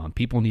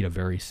 People need a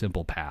very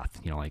simple path,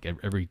 like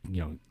every,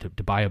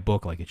 to buy a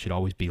book, like it should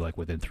always be like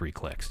within 3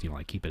 clicks,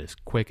 like keep it as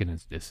quick and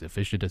as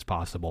efficient as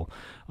possible,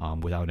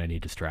 without any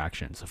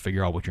distractions. So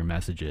figure out what your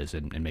message is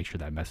and make sure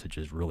that message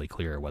is really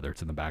clear, whether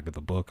it's in the back of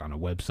the book, on a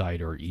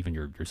website, or even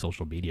your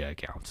social media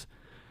accounts.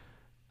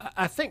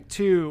 I think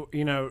too,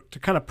 to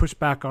kind of push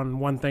back on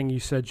one thing you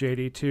said,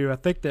 JD, too, I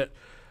think that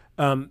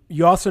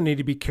you also need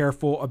to be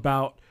careful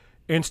about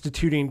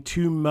instituting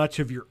too much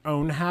of your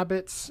own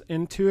habits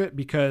into it,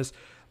 because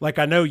like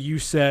I know you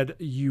said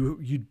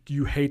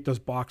you hate those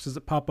boxes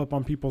that pop up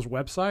on people's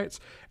websites,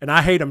 and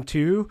I hate them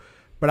too.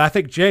 But I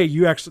think, Jay,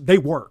 they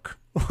work.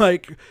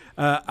 Like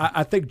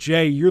I think,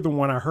 Jay, you're the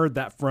one I heard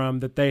that from,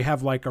 that they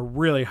have like a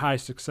really high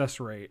success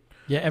rate.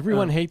 Yeah,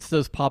 everyone hates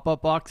those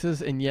pop-up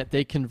boxes, and yet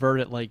they convert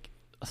at like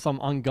some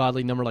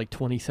ungodly number, like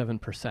 27%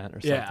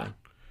 or something. Yeah.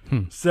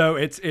 So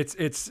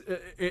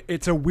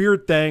it's a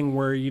weird thing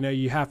where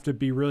you have to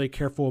be really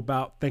careful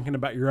about thinking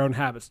about your own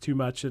habits too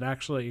much, and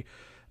actually.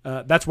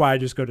 That's why I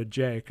just go to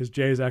Jay, because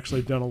Jay's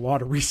actually done a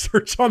lot of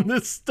research on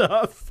this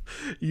stuff,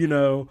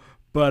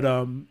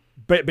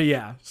 but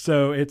yeah.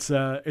 So it's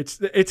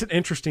an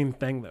interesting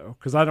thing though,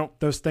 because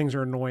those things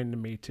are annoying to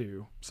me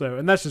too. So,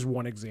 and that's just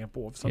one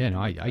example of something. Yeah,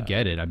 no, I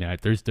get it. I mean,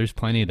 there's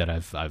plenty that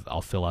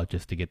I'll fill out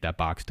just to get that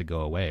box to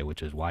go away,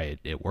 which is why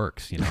it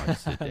works. It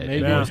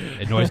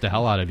annoys the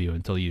hell out of you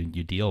until you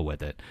deal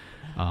with it.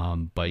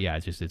 But yeah,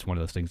 it's one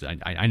of those things.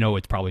 I know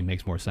it probably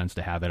makes more sense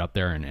to have it up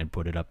there and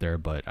put it up there,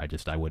 but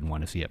I wouldn't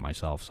want to see it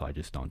myself, so I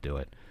just don't do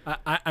it.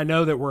 I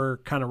know that we're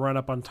kind of run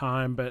up on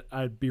time, but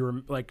I'd be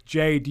like,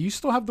 Jay, do you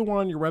still have the one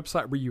on your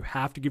website where you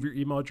have to give your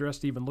email address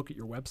to even look at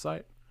your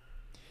website?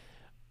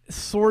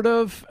 Sort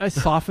of. I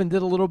softened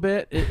it a little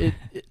bit.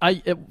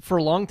 For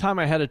a long time,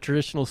 I had a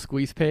traditional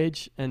squeeze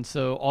page, and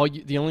so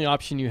the only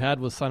option you had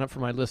was sign up for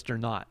my list or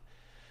not.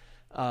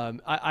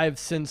 I've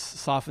since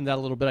softened that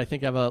a little bit. I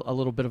think I have a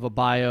little bit of a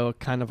bio,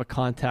 kind of a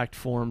contact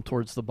form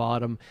towards the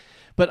bottom.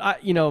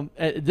 But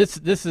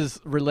this is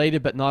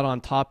related but not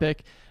on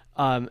topic.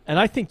 And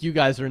I think you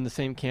guys are in the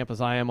same camp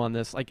as I am on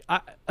this. Like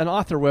an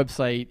author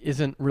website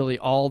isn't really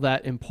all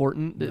that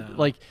important. No.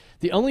 Like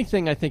the only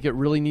thing I think it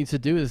really needs to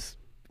do is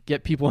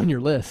get people on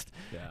your list.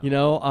 Yeah. You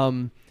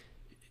know,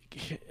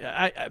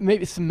 I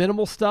maybe some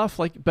minimal stuff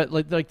but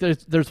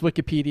there's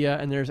Wikipedia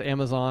and there's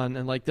Amazon,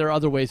 and like there are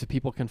other ways that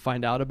people can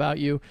find out about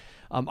you.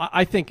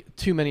 I think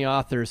too many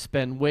authors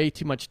spend way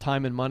too much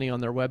time and money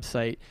on their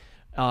website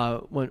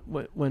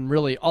when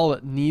really all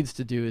it needs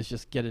to do is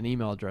just get an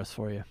email address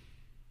for you.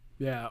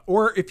 Yeah,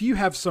 or if you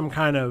have some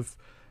kind of,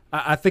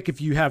 I think if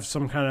you have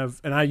some kind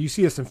of, and you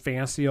see this in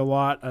fantasy a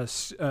lot.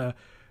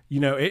 You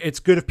know, it's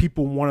good if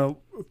people want to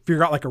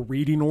figure out like a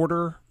reading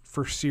order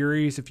for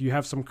series. If you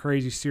have some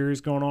crazy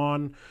series going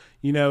on,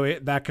 you know,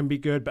 that can be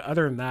good. But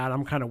other than that,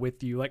 I'm kind of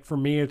with you. Like for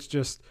me, it's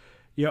just,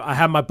 you know, I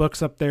have my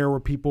books up there where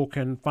people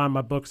can find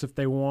my books if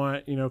they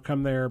want, you know,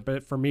 come there.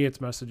 But for me,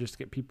 it's mostly just to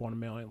get people on a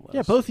mailing list.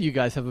 Yeah, both of you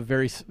guys have a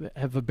very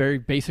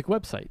basic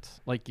websites.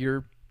 Like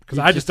because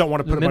I just don't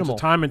want to put a bunch of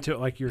time into it,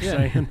 like you're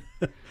saying.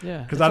 Yeah,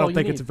 because I don't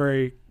think it's a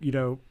very, you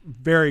know,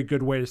 very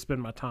good way to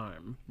spend my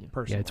time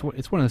personally. Yeah,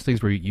 it's one of those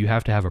things where you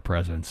have to have a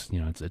presence.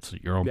 You know, it's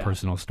your own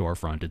personal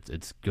storefront.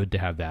 It's good to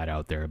have that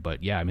out there.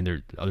 But yeah, I mean,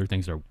 there other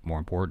things that are more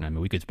important. I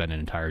mean, we could spend an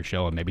entire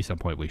show, and maybe some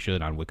point we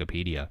should, on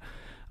Wikipedia,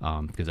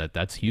 because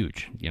that's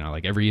huge. You know,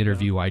 like every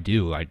interview I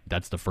do,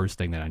 that's the first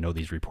thing that I know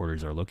these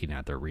reporters are looking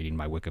at. They're reading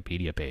my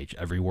Wikipedia page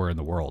everywhere in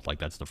the world. Like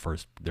that's the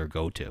first their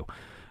go-to.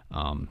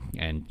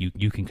 And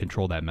you can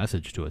control that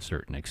message to a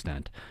certain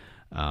extent.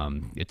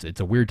 It's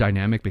a weird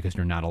dynamic because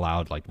you're not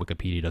allowed, like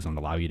Wikipedia doesn't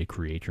allow you to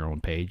create your own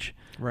page.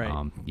 Right.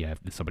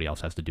 Somebody else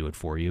has to do it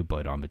for you,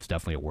 but it's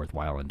definitely a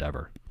worthwhile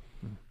endeavor.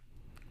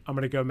 I'm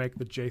going to go make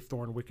the J.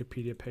 Thorne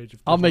Wikipedia page.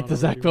 I'll make the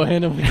Zach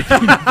Bohannon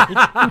Wikipedia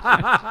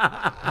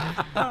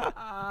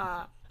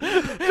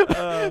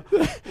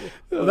page.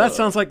 Well, that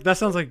sounds like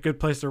a good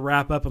place to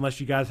wrap up,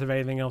 unless you guys have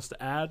anything else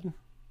to add.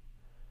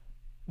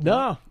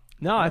 No,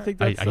 I think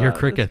that's I hear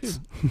crickets.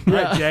 All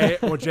right, Jay.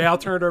 Well, Jay, I'll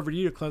turn it over to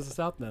you to close us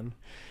out then.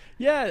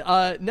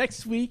 Yeah,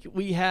 next week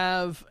we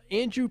have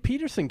Andrew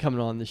Peterson coming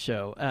on the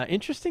show.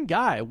 Interesting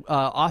guy,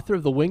 author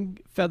of the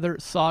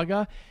Wingfeather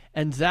Saga.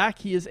 And Zach,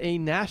 he is a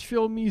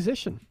Nashville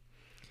musician.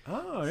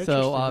 Oh, interesting.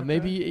 So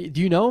maybe,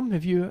 do you know him?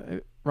 Have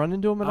you run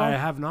into him at all? I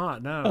have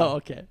not, no. Oh,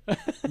 okay.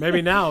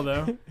 Maybe now,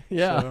 though.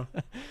 Yeah.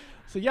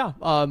 So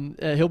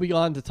he'll be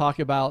on to talk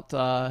about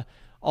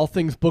all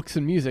things books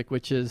and music,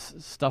 which is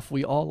stuff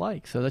we all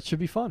like. So that should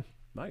be fun.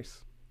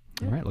 Nice.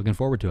 All right, looking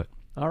forward to it.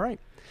 All right.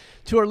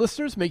 To our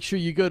listeners, make sure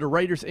you go to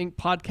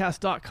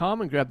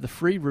writersincpodcast.com and grab the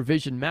free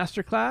revision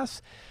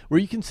masterclass, where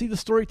you can see the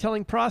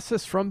storytelling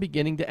process from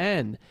beginning to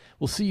end.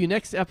 We'll see you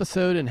next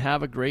episode, and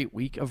have a great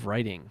week of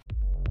writing.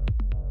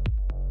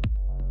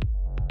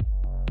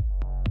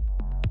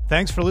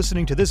 Thanks for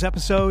listening to this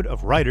episode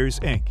of Writers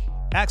Inc.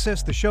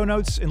 Access the show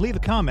notes and leave a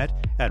comment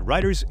at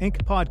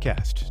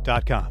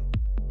writersincpodcast.com.